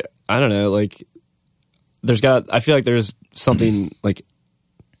there I don't know, like I feel like there's something like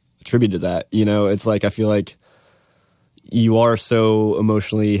attributed to that, you know? It's like I feel like you are so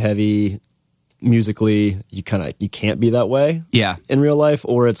emotionally heavy musically, you can't be that way Yeah. in real life,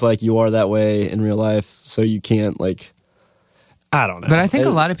 or it's like you are that way in real life, so you can't like, I don't know. But I think a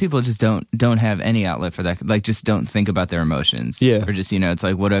lot of people just don't have any outlet for that. Like, just don't think about their emotions. Yeah. Or just, you know, it's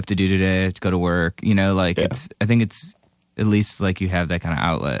like, what do I have to do today to go to work? You know, like I think it's at least like you have that kind of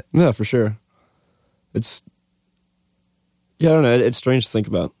outlet. Yeah, for sure. I don't know. It's strange to think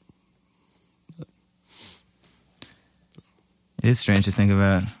about. It is strange to think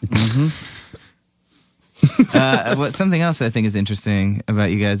about. Something else I think is interesting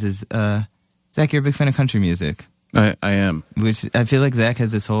about you guys is, Zach, you're a big fan of country music. I am. Which I feel like Zach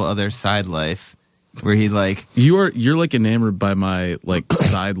has this whole other side life where he like You're like enamored by my like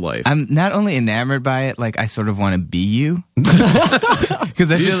side life. I'm not only enamored by it, like I sort of want to be you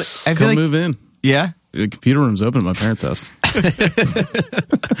because I feel like move in. Yeah, The computer room's open at my parents' house.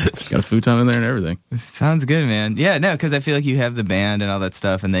 Got a futon in there and everything. sounds good, man. Yeah, no, because I feel like you have the band and all that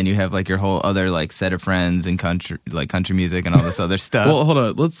stuff, and then you have like your whole other like set of friends and country music and all this other stuff. Well, hold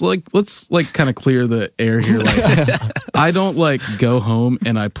on. Let's kind of clear the air here. Like, I don't like go home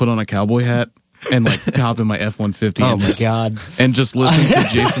and I put on a cowboy hat and like hop in my F-150. Oh and my just, God. And just listen to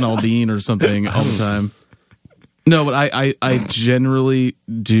Jason Aldean or something all the time. No, but I generally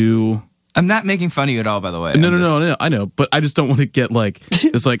do. I'm not making fun of you at all, by the way. No, I know, but I just don't want to get like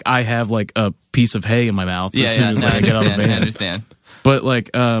it's like I have like a piece of hay in my mouth as soon as I get out of the van. I understand. But like,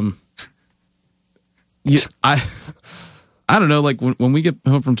 I don't know. Like when we get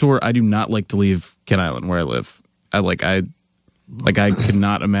home from tour, I do not like to leave Kent Island where I live. I could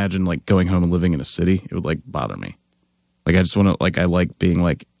not imagine like going home and living in a city. It would like bother me. Like I just want to I like being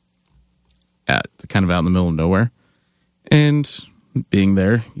like at kind of out in the middle of nowhere, and being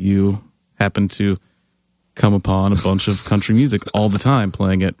there, you happen to come upon a bunch of country music all the time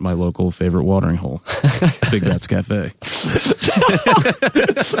playing at my local favorite watering hole, Big Bats Cafe.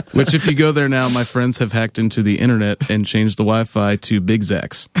 Which, if you go there now, my friends have hacked into the internet and changed the Wi-Fi to Big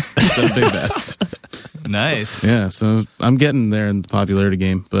Zacks instead of Big Bats. Nice. Yeah, so I'm getting there in the popularity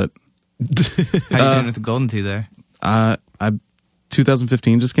game, but How you doing with the Golden Tee there? I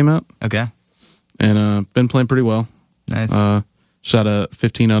 2015 just came out, Okay. and been playing pretty well. Nice. Shot a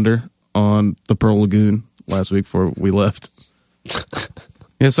 15 under on the Pearl Lagoon last week before we left.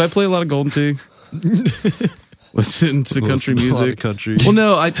 Yeah, so I play a lot of Golden Tee. Listen to country A lot of music. country. Well,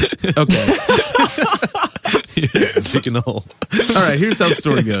 no, okay. Digging a hole. All right, here's how the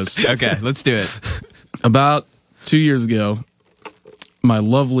story goes. Okay, let's do it. About 2 years ago, my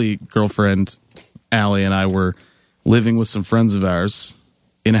lovely girlfriend, Allie, and I were living with some friends of ours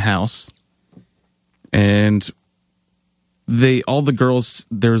in a house. And all the girls,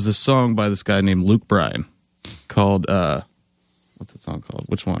 there was this song by this guy named Luke Bryan called, what's the song called?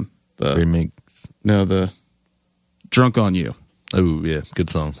 Which one? The Drunk on You. Oh, yeah. Good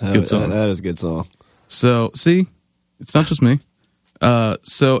song. Good song. That is a good song. So, see, it's not just me.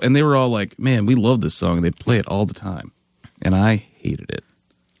 And they were all like, man, we love this song. And they'd play it all the time. And I hated it.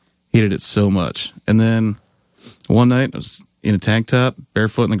 Hated it so much. And then one night I was in a tank top,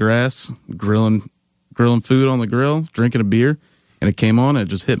 barefoot in the grass, grilling food on the grill, drinking a beer, and it came on and it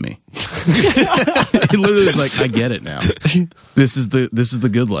just hit me. It literally was like, I get it now. This is the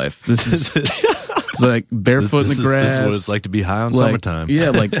good life. It's like barefoot in the grass. This is what it's like to be high on summertime. Yeah,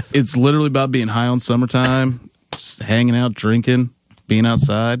 like it's literally about being high on summertime, just hanging out, drinking, being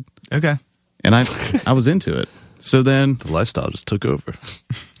outside. Okay. And I was into it. So then The lifestyle just took over.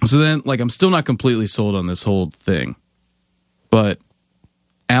 So then, like, I'm still not completely sold on this whole thing. But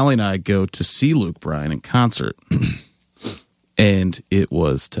Allie and I go to see Luke Bryan in concert. And it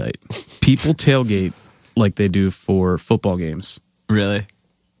was tight. People tailgate like they do for football games. Really?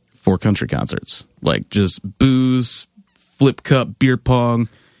 For country concerts. Like, just booze, flip cup, beer pong,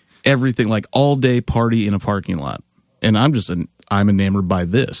 everything. Like, all day party in a parking lot. And I'm enamored by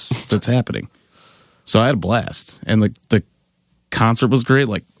this that's happening. So I had a blast. And the concert was great.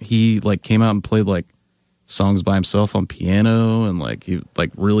 Like, he came out and played like songs by himself on piano, and like he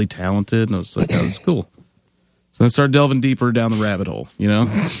really talented, and I was like, oh, this is cool. So I started delving deeper down the rabbit hole,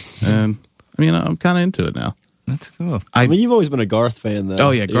 and I mean, I'm kind of into it now. That's cool. I mean, you've always been a Garth fan, though.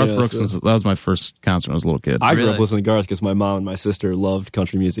 Oh yeah, Garth Brooks. That was my first concert when I was a little kid. I grew Really? up listening to Garth because my mom and my sister loved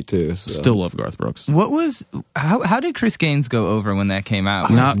country music too. So. Still love Garth Brooks. How did Chris Gaines go over when that came out?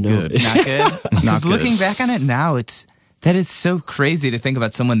 Not no. good. Not good? Not good. Looking back on it now, that is so crazy to think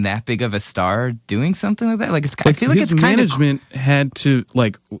about someone that big of a star doing something like that. Like, I feel like his it's kind of management had to,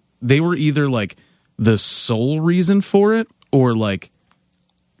 like, they were either like the sole reason for it, or like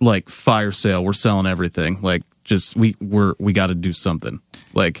fire sale. We're selling everything. Like, just we got to do something.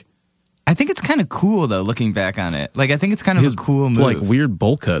 Like, I think it's kind of cool though, looking back on it. Like, I think it's kind of a cool move. like weird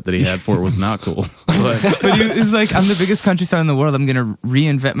bowl cut that he had for it was not cool. But he was like, I'm the biggest country star in the world. I'm gonna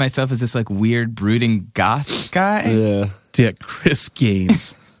reinvent myself as this like weird brooding goth guy. Yeah, Chris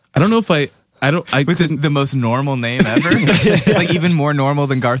Gaines. I don't know if I With the most normal name ever. Like, even more normal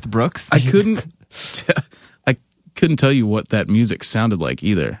than Garth Brooks. I couldn't tell you what that music sounded like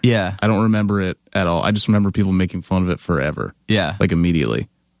either. Yeah. I don't remember it at all. I just remember people making fun of it forever. Yeah. Like, immediately.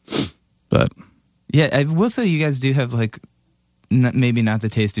 But Yeah, I will say you guys do have like maybe not the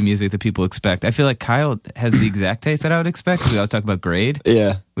taste of music that people expect. I feel like Kyle has the exact taste that I would expect. We always talk about grade,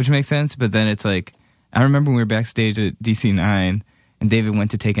 which makes sense. But then it's like, I remember when we were backstage at DC9 and David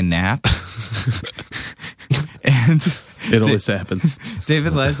went to take a nap. And it always happens.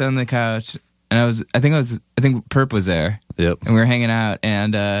 David lies on the couch, and I think Perp was there. Yep. And we were hanging out,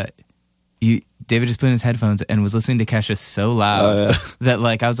 and David just put in his headphones and was listening to Kesha so loud that,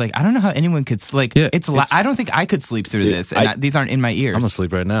 like, I was like, I don't know how anyone could sleep. Yeah, I don't think I could sleep through this. And these aren't in my ears. I'm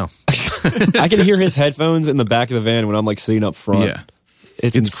asleep right now. I can hear his headphones in the back of the van when I'm like sitting up front. Yeah.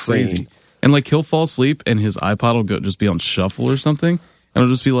 It's insane. crazy. And like, he'll fall asleep and his iPod will just be on shuffle or something, and it'll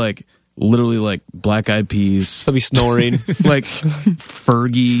just be like literally like Black Eyed Peas. He'll be snoring. Like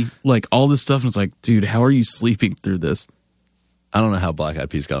Fergie, like all this stuff, and it's like, dude, how are you sleeping through this? I don't know how Black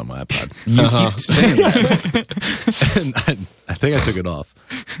Eyed Peas got on my iPod. You keep saying that. And I think I took it off,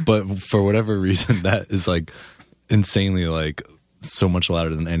 but for whatever reason, that is like insanely like so much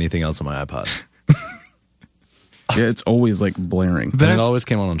louder than anything else on my iPod. Yeah, it's always like blaring. But it always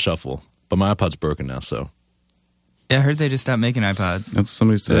came on shuffle. But my iPod's broken now, so Yeah, I heard they just stopped making iPods. That's what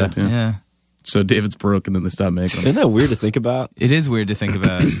somebody said. Yeah. Yeah. So David's broke, and then they stopped making them. Isn't that weird to think about? It is weird to think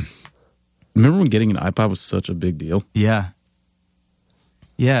about. Remember when getting an iPod was such a big deal? Yeah.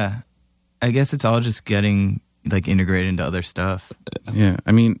 Yeah. I guess it's all just getting like integrated into other stuff. Yeah,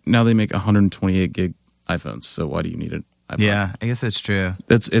 I mean, now they make 128 gig iPhones, so why do you need an iPod? Yeah, I guess that's true.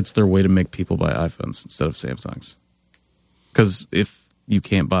 It's their way to make people buy iPhones instead of Samsungs. Because if you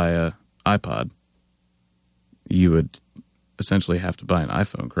can't buy a iPod, you would essentially have to buy an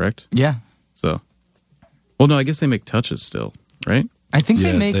iPhone, correct? Yeah. So, well, no, I guess they make touches still. right? I think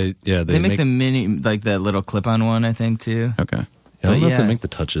Yeah, they make they make the mini, like the little clip-on one, I think, too. Okay. I don't know if yeah. they make the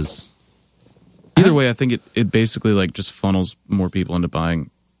touches. Either way, I think it basically like just funnels more people into buying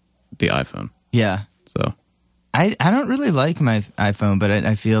the iPhone. Yeah. So I don't really like my iPhone, but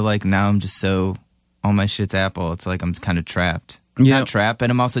I feel like now I'm just so, all my shit's Apple. It's like I'm kind of trapped. Yeah. Not trapped, but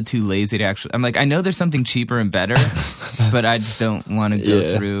I'm also too lazy to actually, I'm like, I know there's something cheaper and better, but I just don't want to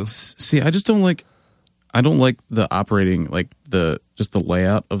go through. see, I just don't like the operating, like the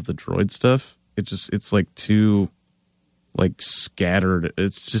layout of the Droid stuff. It's like too like scattered.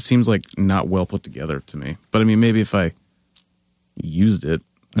 It just seems like not well put together to me. But I mean, maybe if I used it,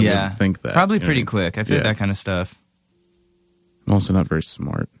 I wouldn't think that. Probably you know pretty what quick. I feel like that kind of stuff. I'm also not very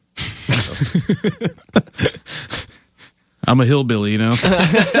smart. I'm a hillbilly, you know.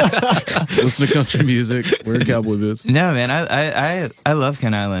 Listen to country music, wear cowboy boots. No, man, I love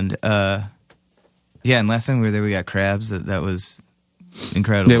Ken Island. Yeah, and last time we were there, we got crabs. That was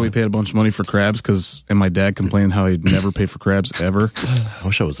incredible. Yeah, we paid a bunch of money for crabs and my dad complained how he'd never pay for crabs ever. I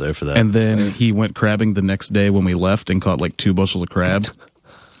wish I was there for that. And then he went crabbing the next day when we left and caught like 2 bushels of crab.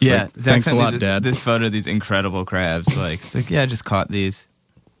 Yeah, like, thanks a lot, Dad. This photo of these incredible crabs. Like, it's like, yeah, I just caught these.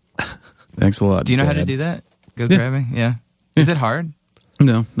 Thanks a lot. Do you know Dad. how to do that? Go crabbing? Yeah. Is it hard?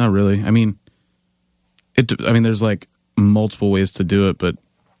 No, not really. I mean, there's like multiple ways to do it, but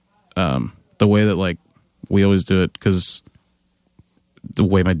the way that like we always do it, because the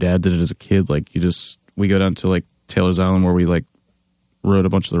way my dad did it as a kid, like we go down to like Taylor's Island where we like rode a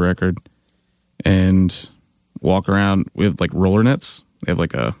bunch of the record and walk around. We have like roller nets. They have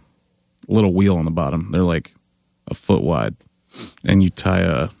like a little wheel on the bottom. They're like a foot wide, and you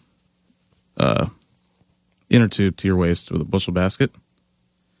tie a inner tube to your waist with a bushel basket.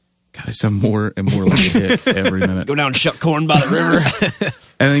 God, I sound more and more like a hit every minute. Go down and shuck corn by the river.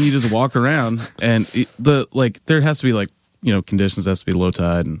 And then you just walk around, and there has to be like, you know, conditions. Has to be low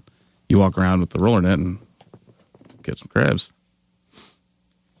tide, and you walk around with the roller net and catch some crabs.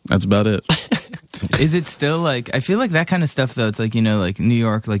 That's about it. Is it still like, I feel like that kind of stuff though, it's like, you know, like New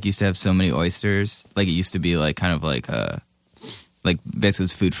York like used to have so many oysters. Like it used to be like kind of like basically it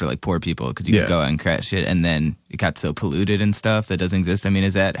was food for like poor people because you could go out and catch it, and then it got so polluted and stuff that doesn't exist. I mean,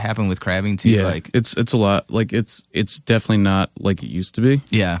 does that happen with crabbing too? Yeah, like it's a lot. Like it's definitely not like it used to be.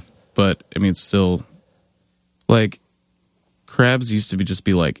 Yeah, but I mean, it's still like crabs used to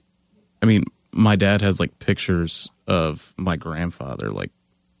be like. I mean, my dad has like pictures of my grandfather, like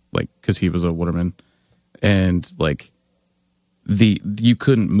because he was a waterman, and like you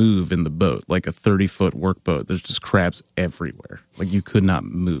couldn't move in the boat, like a 30-foot workboat. There's just crabs everywhere. Like you could not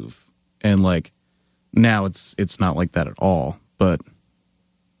move. And like now it's not like that at all. But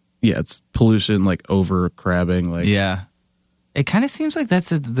yeah, it's pollution, like over crabbing. Like yeah. It kind of seems like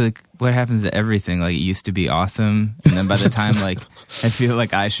that's what happens to everything. Like it used to be awesome, and then by the time like I feel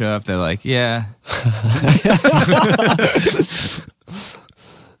like I show up, they're like, yeah.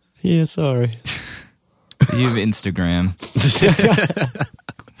 Yeah, sorry. You have Instagram.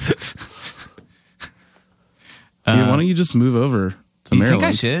 Why don't you just move over to You Maryland?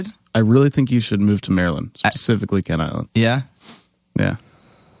 think I should? I really think you should move to Maryland, specifically Ken Island. Yeah. Yeah.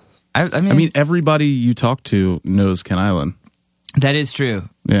 I I mean, everybody you talk to knows Ken Island. that is true.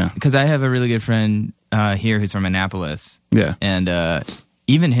 Yeah. Because I have a really good friend here who's from Annapolis. Yeah. And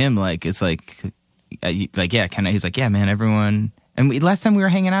even him, like, it's like yeah, kind of. He's like, yeah, man, everyone. And last time we were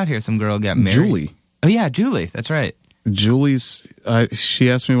hanging out here, some girl got married. Julie. Oh yeah, Julie. That's right. Julie's. She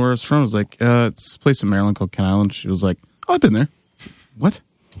asked me where I was from. I was like, it's a place in Maryland called Ken Island. She was like, oh, I've been there. What?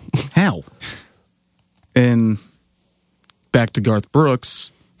 How? And back to Garth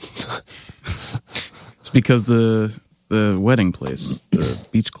Brooks. It's because the wedding place, the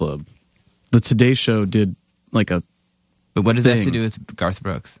beach club, the Today Show did like a. But what does that have to thing. do with Garth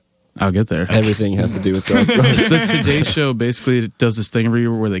Brooks? I'll get there. Everything has to do with Garth Brooks. The Today Show basically does this thing every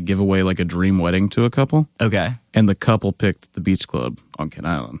year where they give away like a dream wedding to a couple, Okay. and the couple picked the beach club on Ken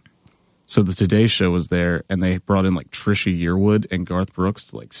Island. So the Today Show was there, and they brought in like Trisha Yearwood and Garth Brooks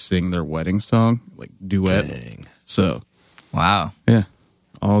to like sing their wedding song, like duet. Dang. So Wow. yeah,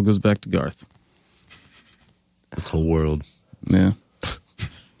 all goes back to Garth. This whole world Yeah,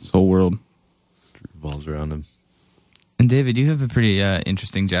 this whole world. revolves around him. And David, you have a pretty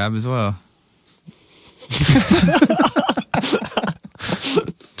interesting job as well.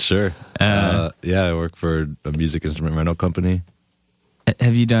 Sure. Yeah, I work for a music instrument rental company.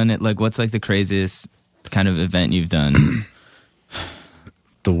 Have you done it? Like, what's like the craziest kind of event you've done?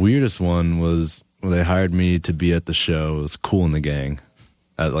 The weirdest one was when they hired me to be at the show. It was Cool in the Gang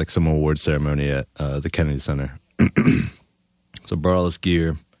at like some award ceremony at the Kennedy Center. So brought all this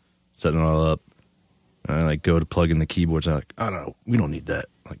gear, setting it all up, And I like go to plug in the keyboards. And I'm like, oh no, we don't need that.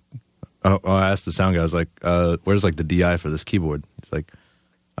 Like, I asked the sound guy. I was like, where's like the DI for this keyboard? He's like,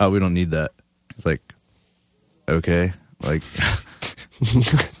 oh, we don't need that. It's like, okay, like,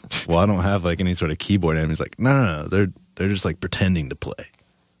 well, I don't have like any sort of keyboard. And he's like, no, they're just like pretending to play.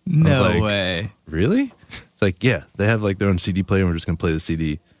 No like, way. Really? It's like, yeah, they have like their own CD player and we're just going to play the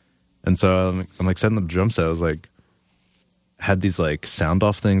CD. And so I'm like setting up the drum set. I was like, had these like sound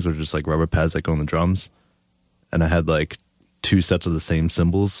off things which are just like rubber pads that go on the drums. And I had like 2 sets of the same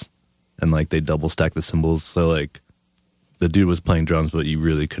cymbals and like they double stacked the cymbals. So like the dude was playing drums, but you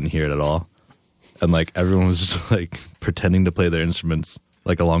really couldn't hear it at all. And like everyone was just like pretending to play their instruments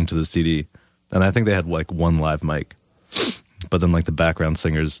like along to the CD. And I think they had like 1 live mic. But then, like, the background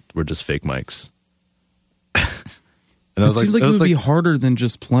singers were just fake mics. And It seems like it would be harder than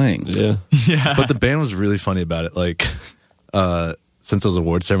just playing. Yeah. Yeah. But the band was really funny about it. Like, since it was an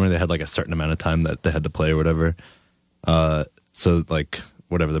award ceremony, they had, like, a certain amount of time that they had to play or whatever. So, like,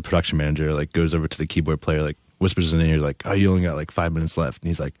 whatever, the production manager, like, goes over to the keyboard player, like, whispers in his ear, like, oh, you only got, like, 5 minutes left. And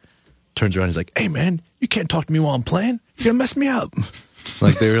he's like, turns around, he's like, hey, man, you can't talk to me while I'm playing. You're going to mess me up.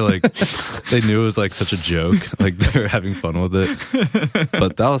 Like, they were like, they knew it was like such a joke. Like, they were having fun with it.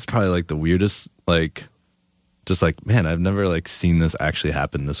 But that was probably like the weirdest, like, just like, man, I've never like seen this actually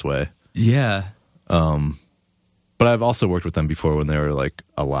happen this way. Yeah. But I've also worked with them before when they were like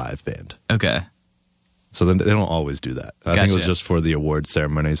a live band. Okay. So then they don't always do that. I think it was Gotcha. just for the award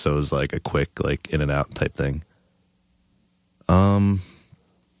ceremony. So it was like a quick, like, in and out type thing.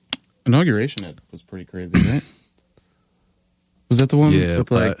 Inauguration was pretty crazy, right? Was that the one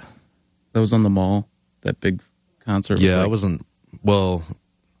with like that was on the mall? That big concert? Yeah, like, I wasn't. Well,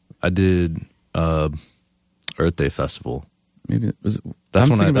 I did Earth Day Festival. Maybe it was. That's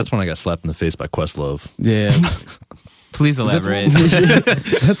when I got slapped in the face by Questlove. Yeah. Please elaborate. Is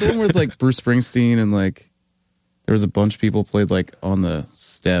that the one where like Bruce Springsteen and like there was a bunch of people played like on the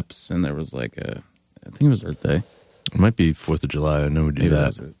steps and there was like I think it was Earth Day. It might be 4th of July. I know we do Maybe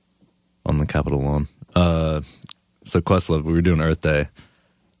that on the Capitol lawn. So Questlove, we were doing Earth Day,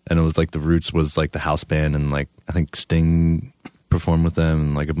 and it was like the Roots was like the house band, and like I think Sting performed with them,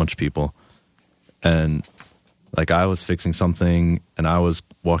 and like a bunch of people. And like I was fixing something, and I was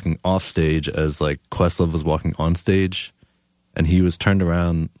walking off stage as like Questlove was walking on stage, and he was turned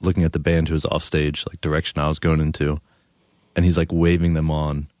around looking at the band who was off stage, like direction I was going into, and he's like waving them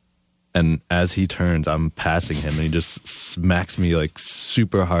on. And as he turns, I'm passing him, and he just smacks me like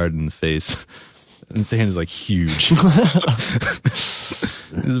super hard in the face. And his hand is like huge. He's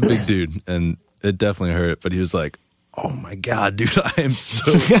a big dude, and it definitely hurt. But he was like, "Oh my god, dude, I am so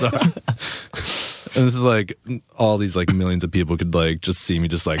sorry." And this is like all these like millions of people could like just see me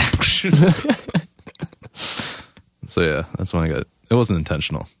just like. So yeah, that's when I got. It wasn't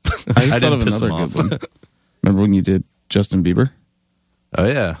intentional. I just thought of piss another him good off. one. Remember when you did Justin Bieber? Oh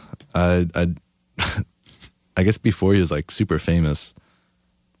yeah, I guess before he was like super famous,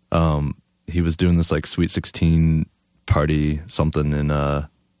 he was doing this like Sweet 16 party something in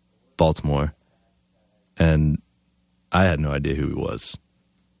Baltimore, and I had no idea who he was,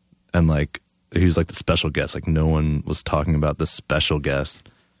 and like he was like the special guest. Like no one was talking about the special guest,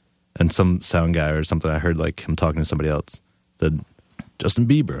 and some sound guy or something. I heard like him talking to somebody else. Said Justin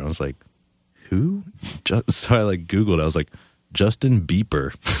Bieber. I was like, who? So I like Googled. I was like, Justin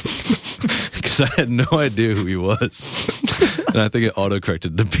Bieber, because I had no idea who he was, and I think it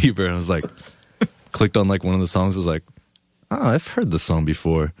auto-corrected to Bieber, and I was like, clicked on like one of the songs. I was like, oh, I've heard this song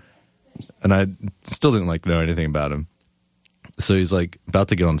before, and I still didn't like know anything about him. So he's like about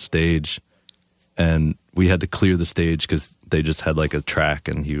to get on stage, and we had to clear the stage because they just had like a track,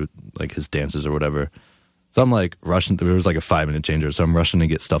 and he would like his dances or whatever. So I'm like rushing. There was like a 5-minute changer, so I'm rushing to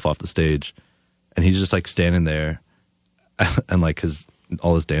get stuff off the stage, and he's just like standing there. And like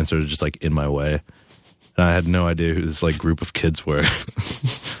all his dancers are just like in my way, and I had no idea who this like group of kids were.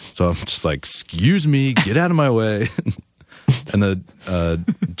 So I'm just like, "Excuse me, get out of my way!" And then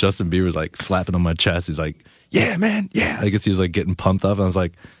Justin Bieber's like slapping on my chest. He's like, "Yeah, man, yeah." I guess he was like getting pumped up. And I was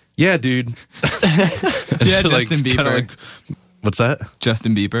like, "Yeah, dude." Yeah, Justin Bieber. Like, what's that?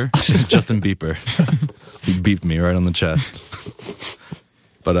 Justin Bieber. Justin Bieber. He beeped me right on the chest.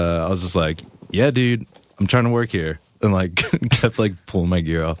 But I was just like, "Yeah, dude, I'm trying to work here." And like kept like pulling my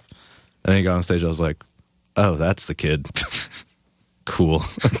gear off. And then he got on stage. I was like, "Oh, that's the kid." Cool.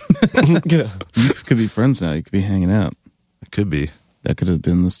 You could be friends now. You could be hanging out. It could be. That could have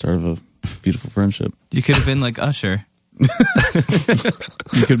been the start of a beautiful friendship. You could have been like Usher. You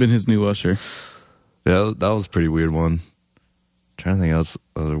could have been his new usher. Yeah, that was a pretty weird one. I'm trying to think of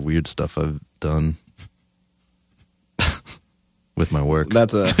other weird stuff I've done. With my work.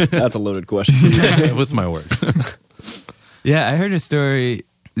 That's a loaded question. With my work. Yeah, I heard a story.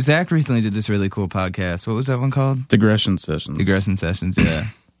 Zach recently did this really cool podcast. What was that one called? Digression Sessions. Digression Sessions, yeah.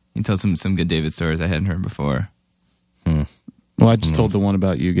 He told some good David stories I hadn't heard before. Well, I just told the one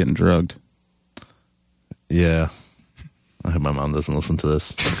about you getting drugged. Yeah. I hope my mom doesn't listen to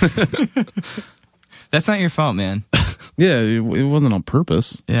this. That's not your fault, man. Yeah, it wasn't on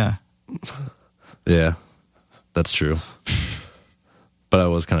purpose. Yeah. Yeah, that's true. But I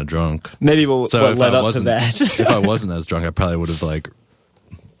was kind of drunk. Maybe what led up to that. If I wasn't as drunk, I probably would have like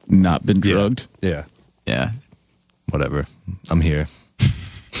Not been drugged. Yeah. Yeah. Whatever. I'm here.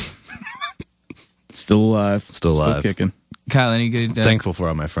 Still alive. Still alive. kicking. Kyle, any good... Thankful for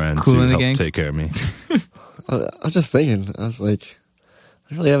all my friends cool who in the helped gangs? take care of me. I was just thinking. I was like,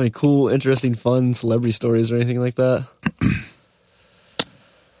 I don't really have any cool, interesting, fun celebrity stories or anything like that.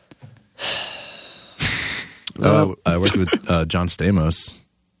 I worked with John Stamos.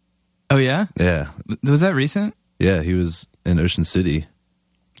 Oh, yeah? Yeah. Was that recent? Yeah, he was in Ocean City.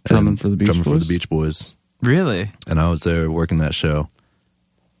 Drumming for the Beach drumming Boys? for the Beach Boys. Really? And I was there working that show.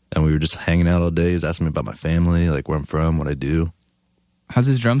 And we were just hanging out all day. He was asking me about my family, like where I'm from, what I do. How's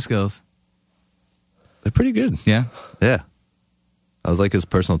his drum skills? They're pretty good. Yeah? Yeah. I was like his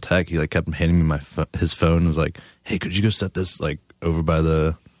personal tech. He like kept handing me his phone and was like, hey, could you go set this like over by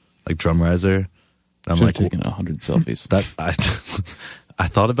the like drum riser? And I'm Should've like, taken 100 selfies. that I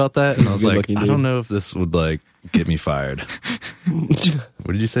thought about that and I was like, good-looking I dude. don't know if this would like get me fired.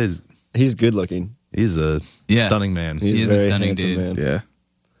 What did you say? He's good looking. He's a Yeah. stunning man. He's He is a very stunning handsome dude. man. Yeah.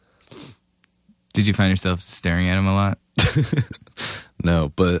 Did you find yourself staring at him a lot?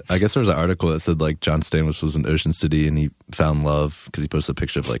 No, but I guess there was an article that said like John Stamos was in Ocean City and he found love because he posted a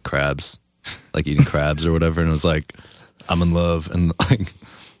picture of like crabs, like eating crabs or whatever, and it was like, I'm in love. And like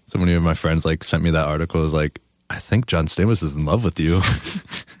so many of my friends like sent me that article. It was like, I think John Stamos is in love with you.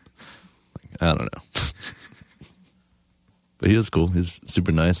 Like, I don't know, but he was cool. He's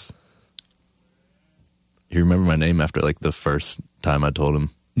super nice. He remembered my name after like the first time I told him,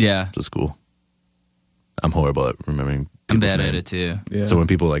 Yeah. which was cool. I'm horrible at remembering I'm people's bad name. at it, too. Yeah. So when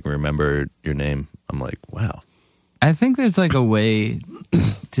people like remember your name, I'm like, wow. I think there's like a way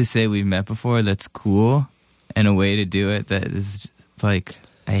to say we've met before that's cool, and a way to do it that is like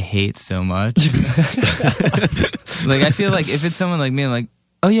I hate so much. Like I feel like if it's someone like me, I'm like,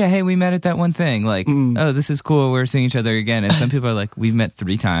 oh yeah, hey, we met at that one thing. Like, oh, this is cool. We're seeing each other again. And some people are like, we've met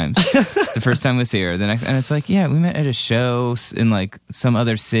 3 times. The first time was here. The next, and it's like, yeah, we met at a show in like some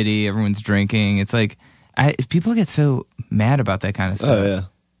other city. Everyone's drinking. It's like, people get so mad about that kind of stuff. Oh yeah.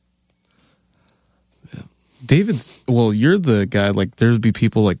 David's, well, you're the guy, like, there'd be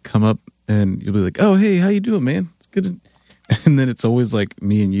people, like, come up, and you'll be like, oh, hey, how you doing, man? It's good. And then it's always, like,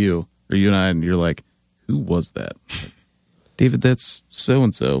 me and you, or you and I, and you're like, who was that? Like, David, that's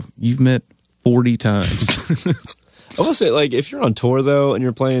so-and-so. You've met 40 times. I will say, like, if you're on tour, though, and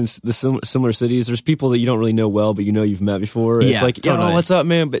you're playing the similar cities, there's people that you don't really know well, but you know you've met before. Yeah, It's like, totally. yo, what's up,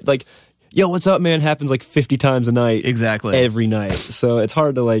 man? But, like, yo, what's up, man, happens, like, 50 times a night. Exactly. Every night. So it's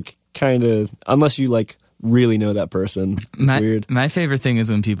hard to, like, kind of, unless you, like, really know that person. It's weird. My favorite thing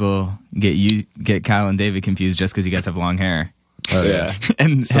is when people get Kyle and David confused just because you guys have long hair. Oh yeah.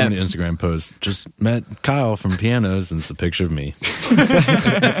 And So many Instagram posts. Just met Kyle from Pianos, and it's a picture of me.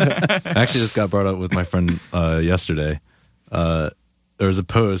 Actually, this got brought up with my friend yesterday. There was a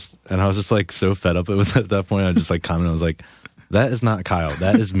post, and I was just like so fed up with it at that point. I just like commented. I was like, "That is not Kyle.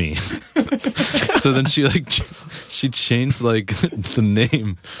 That is me." So then she like she changed like the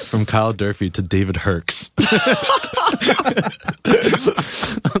name from Kyle Durfey to David Herks.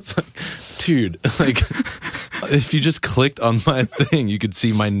 I was like, dude, like if you just clicked on my thing, you could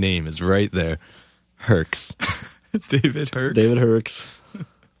see my name is right there. Herks. David Herks. David Herks.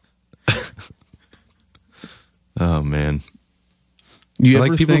 Oh man. You Like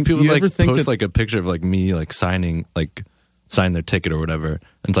ever people think, people you like ever think post that, like a picture of like me like sign their ticket or whatever.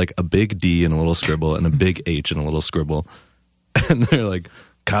 And it's like a big D and a little scribble and a big H and a little scribble. And they're like,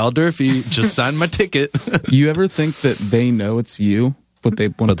 Kyle Durfey just signed my ticket. you ever think that they know it's you, but they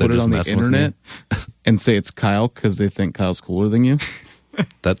want But to they're put it just on the messing with internet and say it's Kyle because they think Kyle's cooler than you?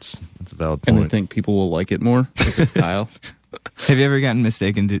 That's a valid And point. they think people will like it more if it's Kyle? Have you ever gotten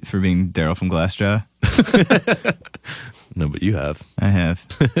mistaken for being Daryl from Glassjaw? No, but you have. I have.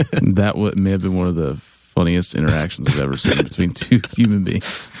 That may have been one of the funniest interactions I've ever seen between 2 human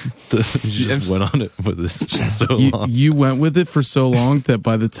beings. You just went on it with this so long. You went with it for so long that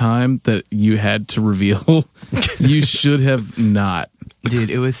by the time that you had to reveal, you should have not.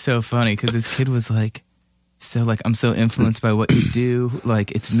 Dude, it was so funny because this kid was like, I'm so influenced by what you do.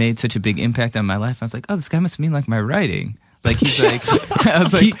 Like, it's made such a big impact on my life. I was like, oh, this guy must mean like my writing. Like he's like, I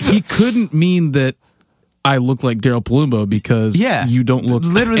was like, he couldn't mean that I look like Daryl Palumbo because you don't look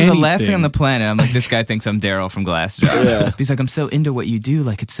literally anything. the last thing on the planet. I'm like, this guy thinks I'm Daryl from Glassjaw. Yeah. He's like, I'm so into what you do.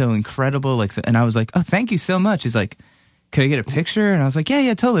 Like, it's so incredible. Like, and I was like, oh, thank you so much. He's like, could I get a picture? And I was like,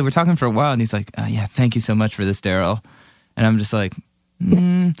 yeah, totally. We're talking for a while. And he's like, oh, yeah, thank you so much for this, Daryl. And I'm just like,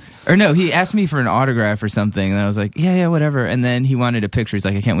 or no, he asked me for an autograph or something. And I was like, yeah, whatever. And then he wanted a picture. He's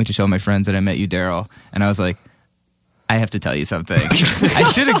like, I can't wait to show my friends that I met you, Daryl. And I was like, I have to tell you something.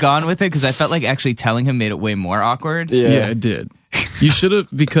 I should have gone with it because I felt like actually telling him made it way more awkward. Yeah, it did. You should have,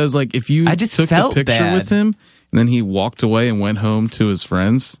 because like if you I just took the felt picture bad. with him and then he walked away and went home to his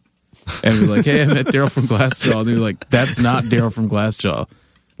friends and be like, hey, I met Daryl from Glassjaw. And they're like, that's not Daryl from Glassjaw.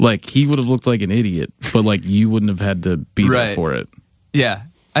 Like he would have looked like an idiot, but like you wouldn't have had to be there for it. Yeah.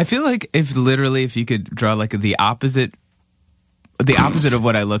 I feel like if you could draw like the opposite of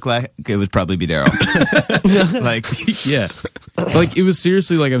what I look like, it would probably be Daryl. Like, Yeah. Like it was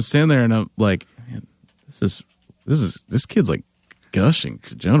seriously like I'm standing there and I'm like, man, this kid's like gushing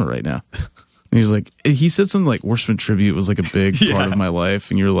to Jonah right now. And he's like, he said something like Worshipman Tribute was like a big part of my life.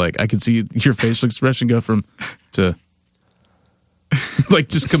 And you're like, I could see your facial expression go from to like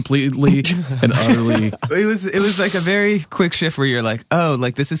just completely and utterly. it was like a very quick shift where you're like, oh,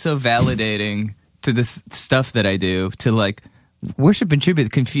 like this is so validating to this stuff that I do, to like worship and tribute,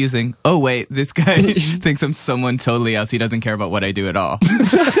 confusing. Oh wait, this guy thinks I'm someone totally else. He doesn't care about what I do at all.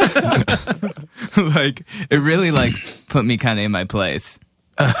 Like it really like put me kind of in my place.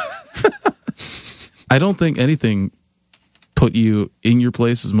 I don't think anything put you in your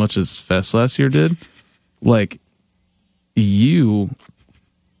place as much as Fest last year did. Like you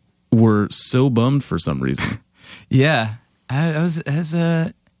were so bummed for some reason. Yeah, I was as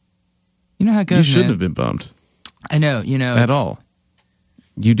a. You know how it goes. You shouldn't man. have been bummed. I know, at all.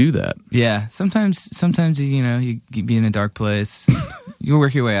 You do that. Yeah, sometimes you be in a dark place. You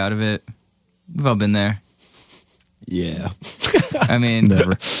work your way out of it. We've all been there. Yeah. I mean,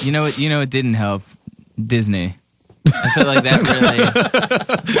 Never. You know it didn't help. Disney. I feel like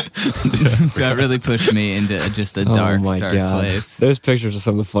that really pushed me into just a dark place. Those pictures are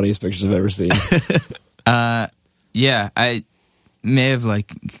some of the funniest pictures I've ever seen. Yeah, I may have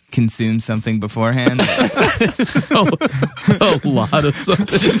like consumed something beforehand. A lot of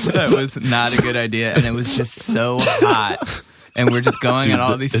something. That was not a good idea, and it was just so hot. And we're just going on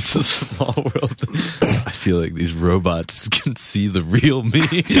all these. It's a small world. I feel like these robots can see the real me.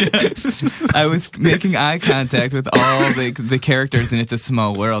 I was making eye contact with all the characters, and it's a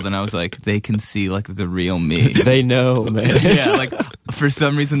small world. And I was like, they can see like the real me. They know, man. Yeah, like for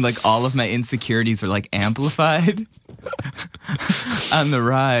some reason, like all of my insecurities were like amplified on the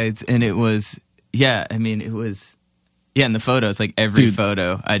rides, and it was in the photos, like every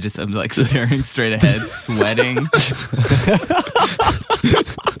photo, I'm like staring straight ahead, sweating.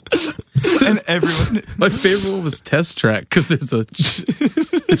 And everyone. My favorite one was Test Track because there's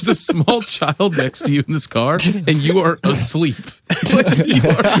a small child next to you in this car and you are asleep. Dude,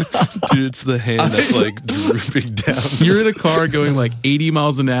 it's the hand that's like drooping down. You're in a car going like 80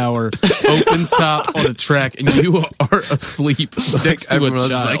 miles an hour, open top on a track, and you are asleep next to a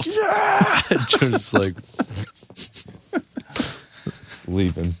child. Like, yeah! Just like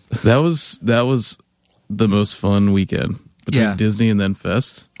sleeping. That was the most fun weekend between Disney and then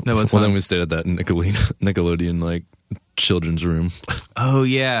Fest. That was Well, fun. then we stayed at that Nickelodeon like children's room. Oh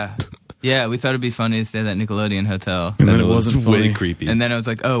yeah. Yeah, we thought it'd be funny to stay at that Nickelodeon hotel. And then it was wasn't way funny. creepy. And then I was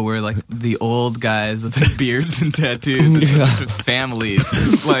like, oh, we're like the old guys with the beards and tattoos and a bunch of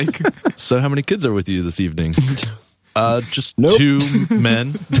families. Like, So how many kids are with you this evening? Just Nope. 2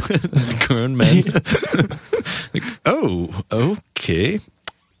 men, grown men. Like, oh, okay.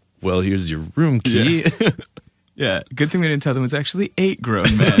 Well, here's your room key. yeah, good thing we didn't tell them it was actually 8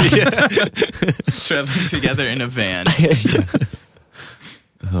 grown men traveling together in a van.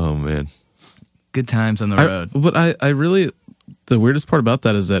 Oh man. Good times on the road. But I really, the weirdest part about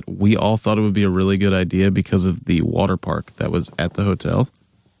that is that we all thought it would be a really good idea because of the water park that was at the hotel.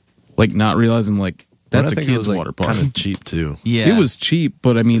 Like not realizing like that's a kid's water park. Kind of cheap too. Yeah, It was cheap,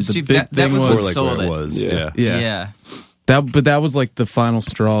 but I mean the cheap. big That thing was Or what like sold where it it. was. Yeah. yeah. That was like the final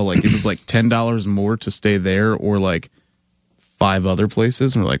straw. Like it was like $10 more to stay there or like 5 other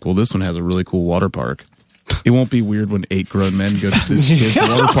places. And we're like, well, this one has a really cool water park. It won't be weird when 8 grown men go to this kid's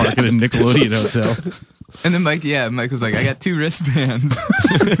water park at a Nickelodeon hotel. And then Mike was like, I got 2 wristbands.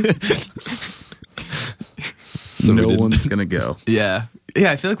 So no one's gonna go. Yeah.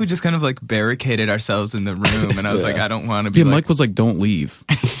 Yeah, I feel like we just kind of like barricaded ourselves in the room, and I was like, I don't want to be. Yeah, like, Mike was like, "Don't leave."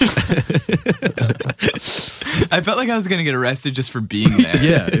 I felt like I was gonna get arrested just for being there.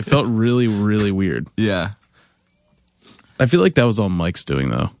 Yeah, it felt really, really weird. Yeah. I feel like that was all Mike's doing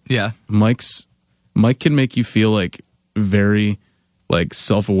though. Yeah. Mike can make you feel like very like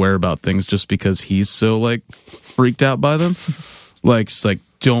self-aware about things just because he's so like freaked out by them. Like, it's like,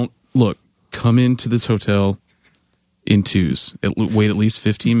 don't look, come into this hotel in twos. Wait at least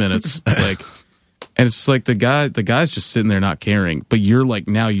 15 minutes. Like, and it's just like the guy's just sitting there not caring, but you're like,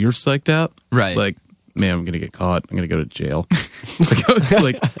 now you're psyched out. Right. Like, man, I'm gonna get caught. I'm gonna go to jail.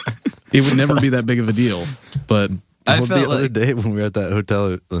 like, it would never be that big of a deal. But I felt the like other day when we were at that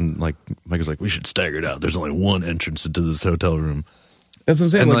hotel, and like Mike was like, "We should stagger it out. There's only one entrance into this hotel room." that's what I'm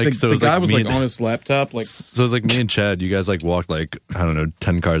saying. And, Like, like, the, so the it's guy like was me like and- on his laptop. Like, So it was like me and Chad. You guys like walked like, I don't know,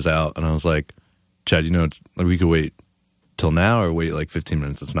 10 cars out, and I was like, "Chad, you know, it's like we could wait till now or wait like 15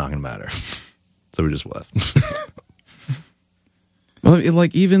 minutes. It's not gonna matter." So we just left. well,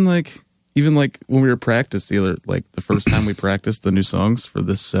 even when we were practiced the first time we practiced the new songs for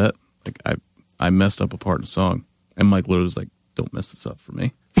this set, like I messed up a part in a song, and Mike literally was like, "Don't mess this up for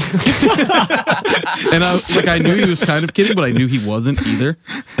me." And I knew he was kind of kidding, but I knew he wasn't either.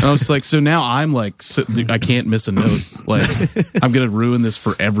 And I was like, so now I'm like, I can't miss a note. Like, I'm gonna ruin this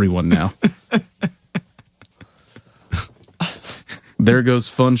for everyone now. There goes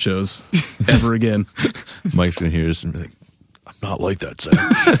fun shows ever again. Mike's gonna hear this and be like, "I'm not like that,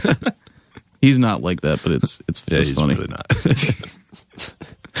 Zach." He's not like that, but it's Yeah, just he's funny. really not.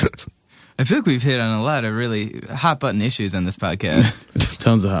 I feel like we've hit on a lot of really hot button issues on this podcast.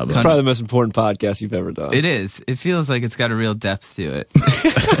 Tons of hot It's buttons. probably the most important podcast you've ever done. It is. It feels like it's got a real depth to it,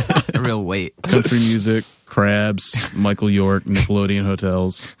 a real weight. Country music, crabs, Michael York, Nickelodeon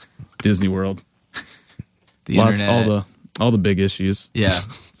hotels, Disney World. The Lots, internet. all the big issues. Yeah.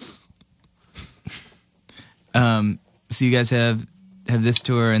 So you guys have this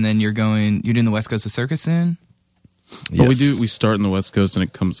tour, and then you're doing the West Coast of Circus soon? But Yes. we start in the West Coast and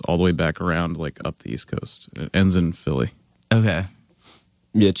it comes all the way back around, like up the East Coast. It ends in Philly. Okay.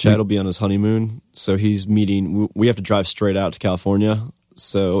 Yeah, Chad will be on his honeymoon, so he's meeting. We have to drive straight out to California,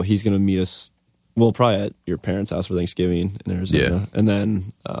 so he's going to meet us. Well, probably at your parents' house for Thanksgiving in Arizona, Yeah. and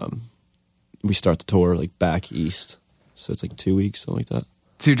then we start the tour like back east. So it's like 2 weeks, something like that.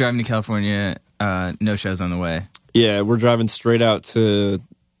 So you're driving to California, no shows on the way. Yeah, we're driving straight out to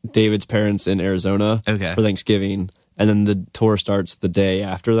David's parents in Arizona Okay. for Thanksgiving, and then the tour starts the day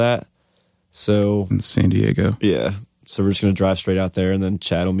after that. So In San Diego. yeah, so we're just going to drive straight out there, and then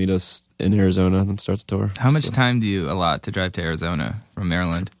Chad will meet us in Arizona and then start the tour. How much time do you allot to drive to Arizona from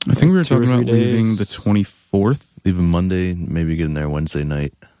Maryland? I think we were 2 or talking about 3 days. leaving the 24th. Leaving Monday, maybe getting there Wednesday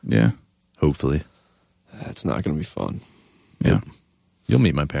night. Yeah. Hopefully, That's not going to be fun. Yeah. you'll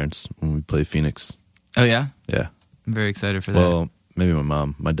meet my parents when we play Phoenix. Oh, yeah? Yeah. I'm very excited for that. Well, maybe my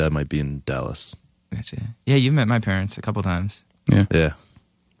mom. My dad might be in Dallas. Gotcha. Yeah, you've met my parents a couple times. Yeah. Yeah.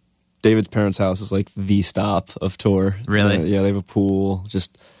 David's parents' house is like the stop of tour. Really? Yeah, they have a pool.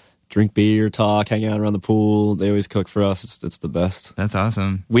 Just drink beer, talk, hang out around the pool. They always cook for us. It's the best. That's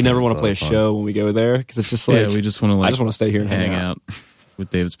awesome. We never want to That's play a a lot of show when we go there because it's just like Yeah, we just want to I just want to stay here and hang out with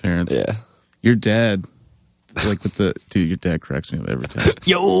David's parents. Yeah. Your dad, like with the dude, your dad cracks me up every time.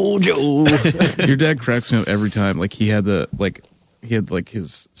 Yo, Joe. Your dad cracks me up every time. Like he had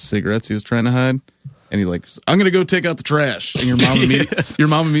his cigarettes he was trying to hide, and he like, I'm gonna go take out the trash. And your mom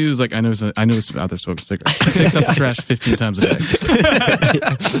immediately was like, I know he's out there smoking cigarettes. He takes out the trash 15 times a day.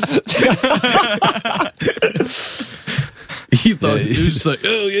 He thought he was just like,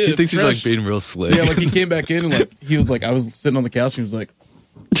 oh yeah. He thinks he's trash. like being real slick. Yeah, like he came back in and like he was like, I was sitting on the couch and he was like,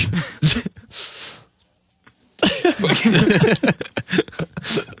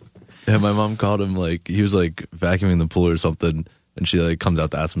 Yeah, my mom called him like he was like vacuuming the pool or something, and she like comes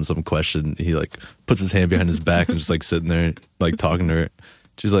out to ask him some question. He like puts his hand behind his back and just like sitting there like talking to her.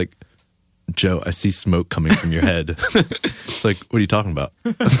 She's like, "Joe, I see smoke coming from your head." It's like, what are you talking about?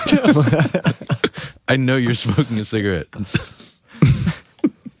 I know you're smoking a cigarette.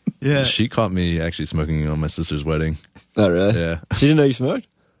 Yeah. She caught me actually smoking on my sister's wedding. Oh, really? Yeah, She didn't know you smoked?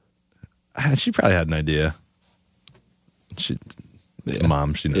 she probably had an idea. She, Yeah.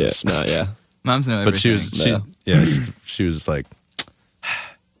 mom, she Yeah. knows. No, yeah. Moms know everything. But she was, she was just like,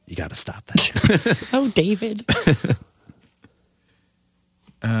 you got to stop that. Oh, David.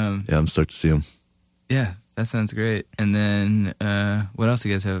 Yeah, I'm stoked to see him. Yeah, that sounds great. And then what else do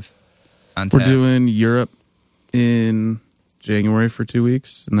you guys have on tap? we're doing Europe in January for 2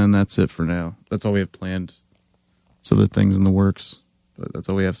 weeks, and then that's it for now. That's all we have planned. So the things in the works, but that's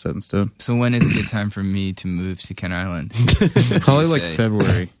all we have set in stone. So when is a good time for me to move to Kent Island? Probably like say?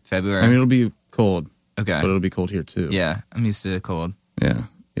 February. February? I mean, it'll be cold, okay. but it'll be cold here too. Yeah, I'm used to cold. Yeah.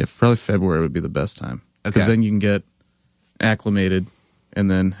 Probably February would be the best time. Because Okay. then you can get acclimated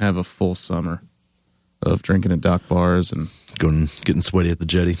and then have a full summer. of drinking at dock bars and getting sweaty at the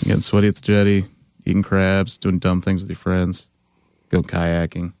jetty. Eating crabs, doing dumb things with your friends, go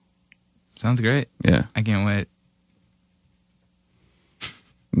kayaking. Sounds great. Yeah. I can't wait.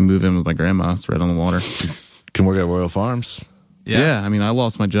 Move in with my grandma. It's right on the water. Can work at Royal Farms. Yeah, I mean, I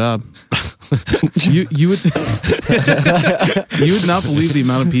lost my job. you would you would not believe the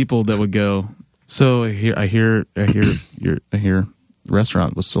amount of people that would go. So I hear the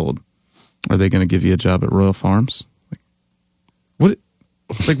restaurant was sold. Are they going to give you a job at Royal Farms?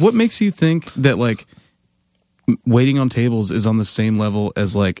 What makes you think that like waiting on tables is on the same level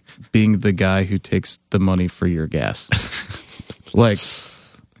as like being the guy who takes the money for your gas?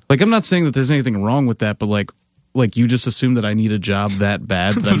 like I'm not saying that there's anything wrong with that, but like you just assume that I need a job that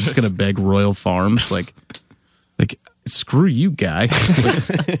bad that I'm just going to beg Royal Farms. Like screw you, guy.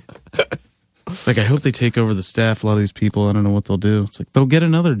 Like I hope they take over the staff. A lot of these people, I don't know what they'll do. It's like they'll get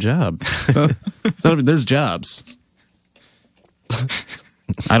another job. There's jobs.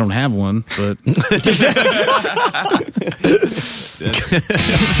 I don't have one, but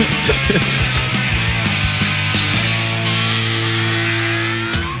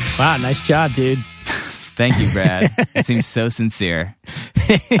wow, nice job, dude. Thank you, Brad. It seems so sincere.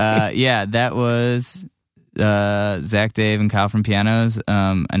 Yeah, that was Zach, Dave, and Kyle from Pianos.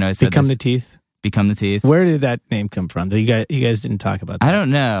 I know I said Become the Teeth. Become the Teeth. Where did that name come from? You guys didn't talk about that. I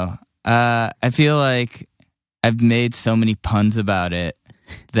don't know. I feel like I've made so many puns about it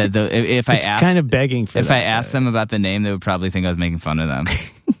that if I asked, kind of begging for. If I asked them about the name, they would probably think I was making fun of them.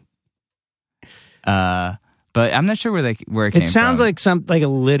 But I'm not sure where it came from. It sounds like a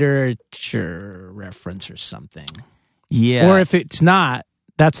literature reference or something. Yeah. Or if it's not,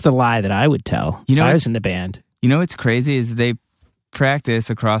 that's the lie that I would tell. If I was in the band. You know what's crazy is they practice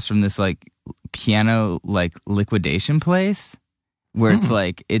across from this like piano like liquidation place where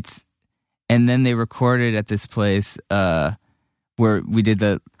and then they recorded at this place where we did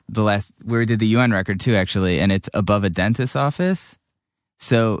the UN record too, actually, and it's above a dentist's office.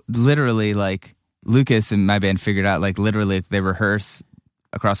 So literally, like Lucas and my band figured out, like literally they rehearse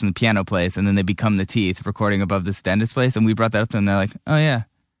across from the piano place, and then they Become the Teeth recording above this dentist place, and we brought that up to them. They're like, "Oh yeah."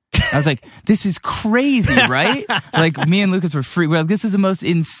 I was like, "This is crazy, right?" Like me and Lucas were free. We're like, "This is the most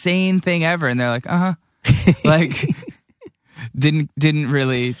insane thing ever," and they're like, "Uh huh." Like didn't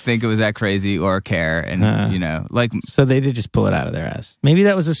really think it was that crazy or care, and like so they did just pull it out of their ass. Maybe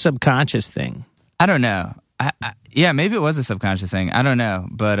that was a subconscious thing. I don't know. Yeah, maybe it was a subconscious thing. I don't know,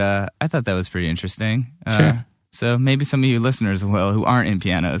 but I thought that was pretty interesting. Sure. So maybe some of you listeners will who aren't in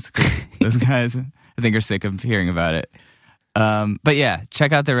pianos, 'cause those guys I think are sick of hearing about it. But yeah,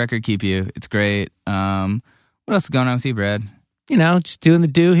 check out their record, Keep You. It's great. What else is going on with you, Brad? Just doing the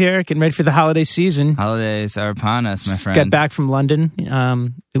do here, getting ready for the holiday season. Holidays are upon us, my friend. Got back from London.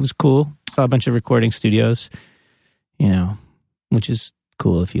 It was cool. Saw a bunch of recording studios, which is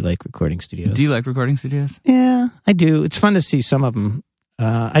cool if you like recording studios. Do you like recording studios? Yeah, I do. It's fun to see some of them.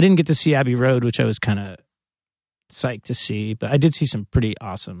 I didn't get to see Abbey Road, which I was kind of psyched to see, but I did see some pretty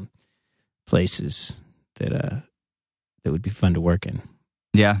awesome places that would be fun to work in.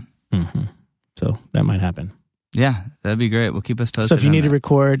 Yeah. Mm-hmm. So that might happen. Yeah, that'd be great. We'll keep us posted. So if you need to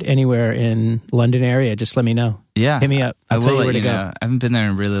record anywhere in London area, just let me know. Yeah. Hit me up. I'll tell you where to go. I haven't been there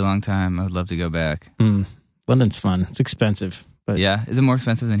in a really long time. I would love to go back. London's fun. It's expensive. But yeah. Is it more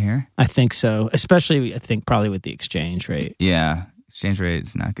expensive than here? I think so. Especially, I think, probably with the exchange rate. Yeah. Exchange rate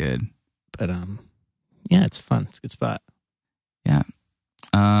is not good. But, yeah, it's fun. It's a good spot. Yeah.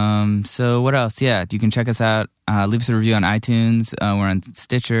 So what else? Yeah, you can check us out. Leave us a review on iTunes. We're on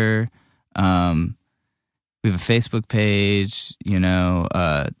Stitcher. We have a Facebook page,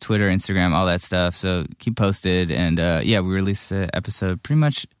 Twitter, Instagram, all that stuff. So keep posted. And we release an episode pretty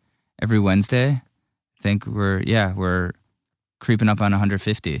much every Wednesday. I think we're creeping up on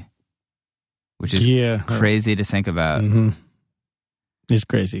 150, which is crazy to think about. Mm-hmm. It's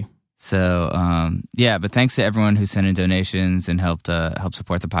crazy. So, but thanks to everyone who sent in donations and helped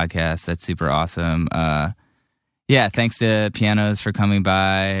support the podcast. That's super awesome. Thanks to Pianos for coming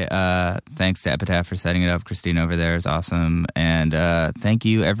by. Thanks to Epitaph for setting it up. Christine over there is awesome. And thank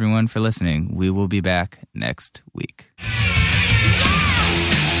you, everyone, for listening. We will be back next week.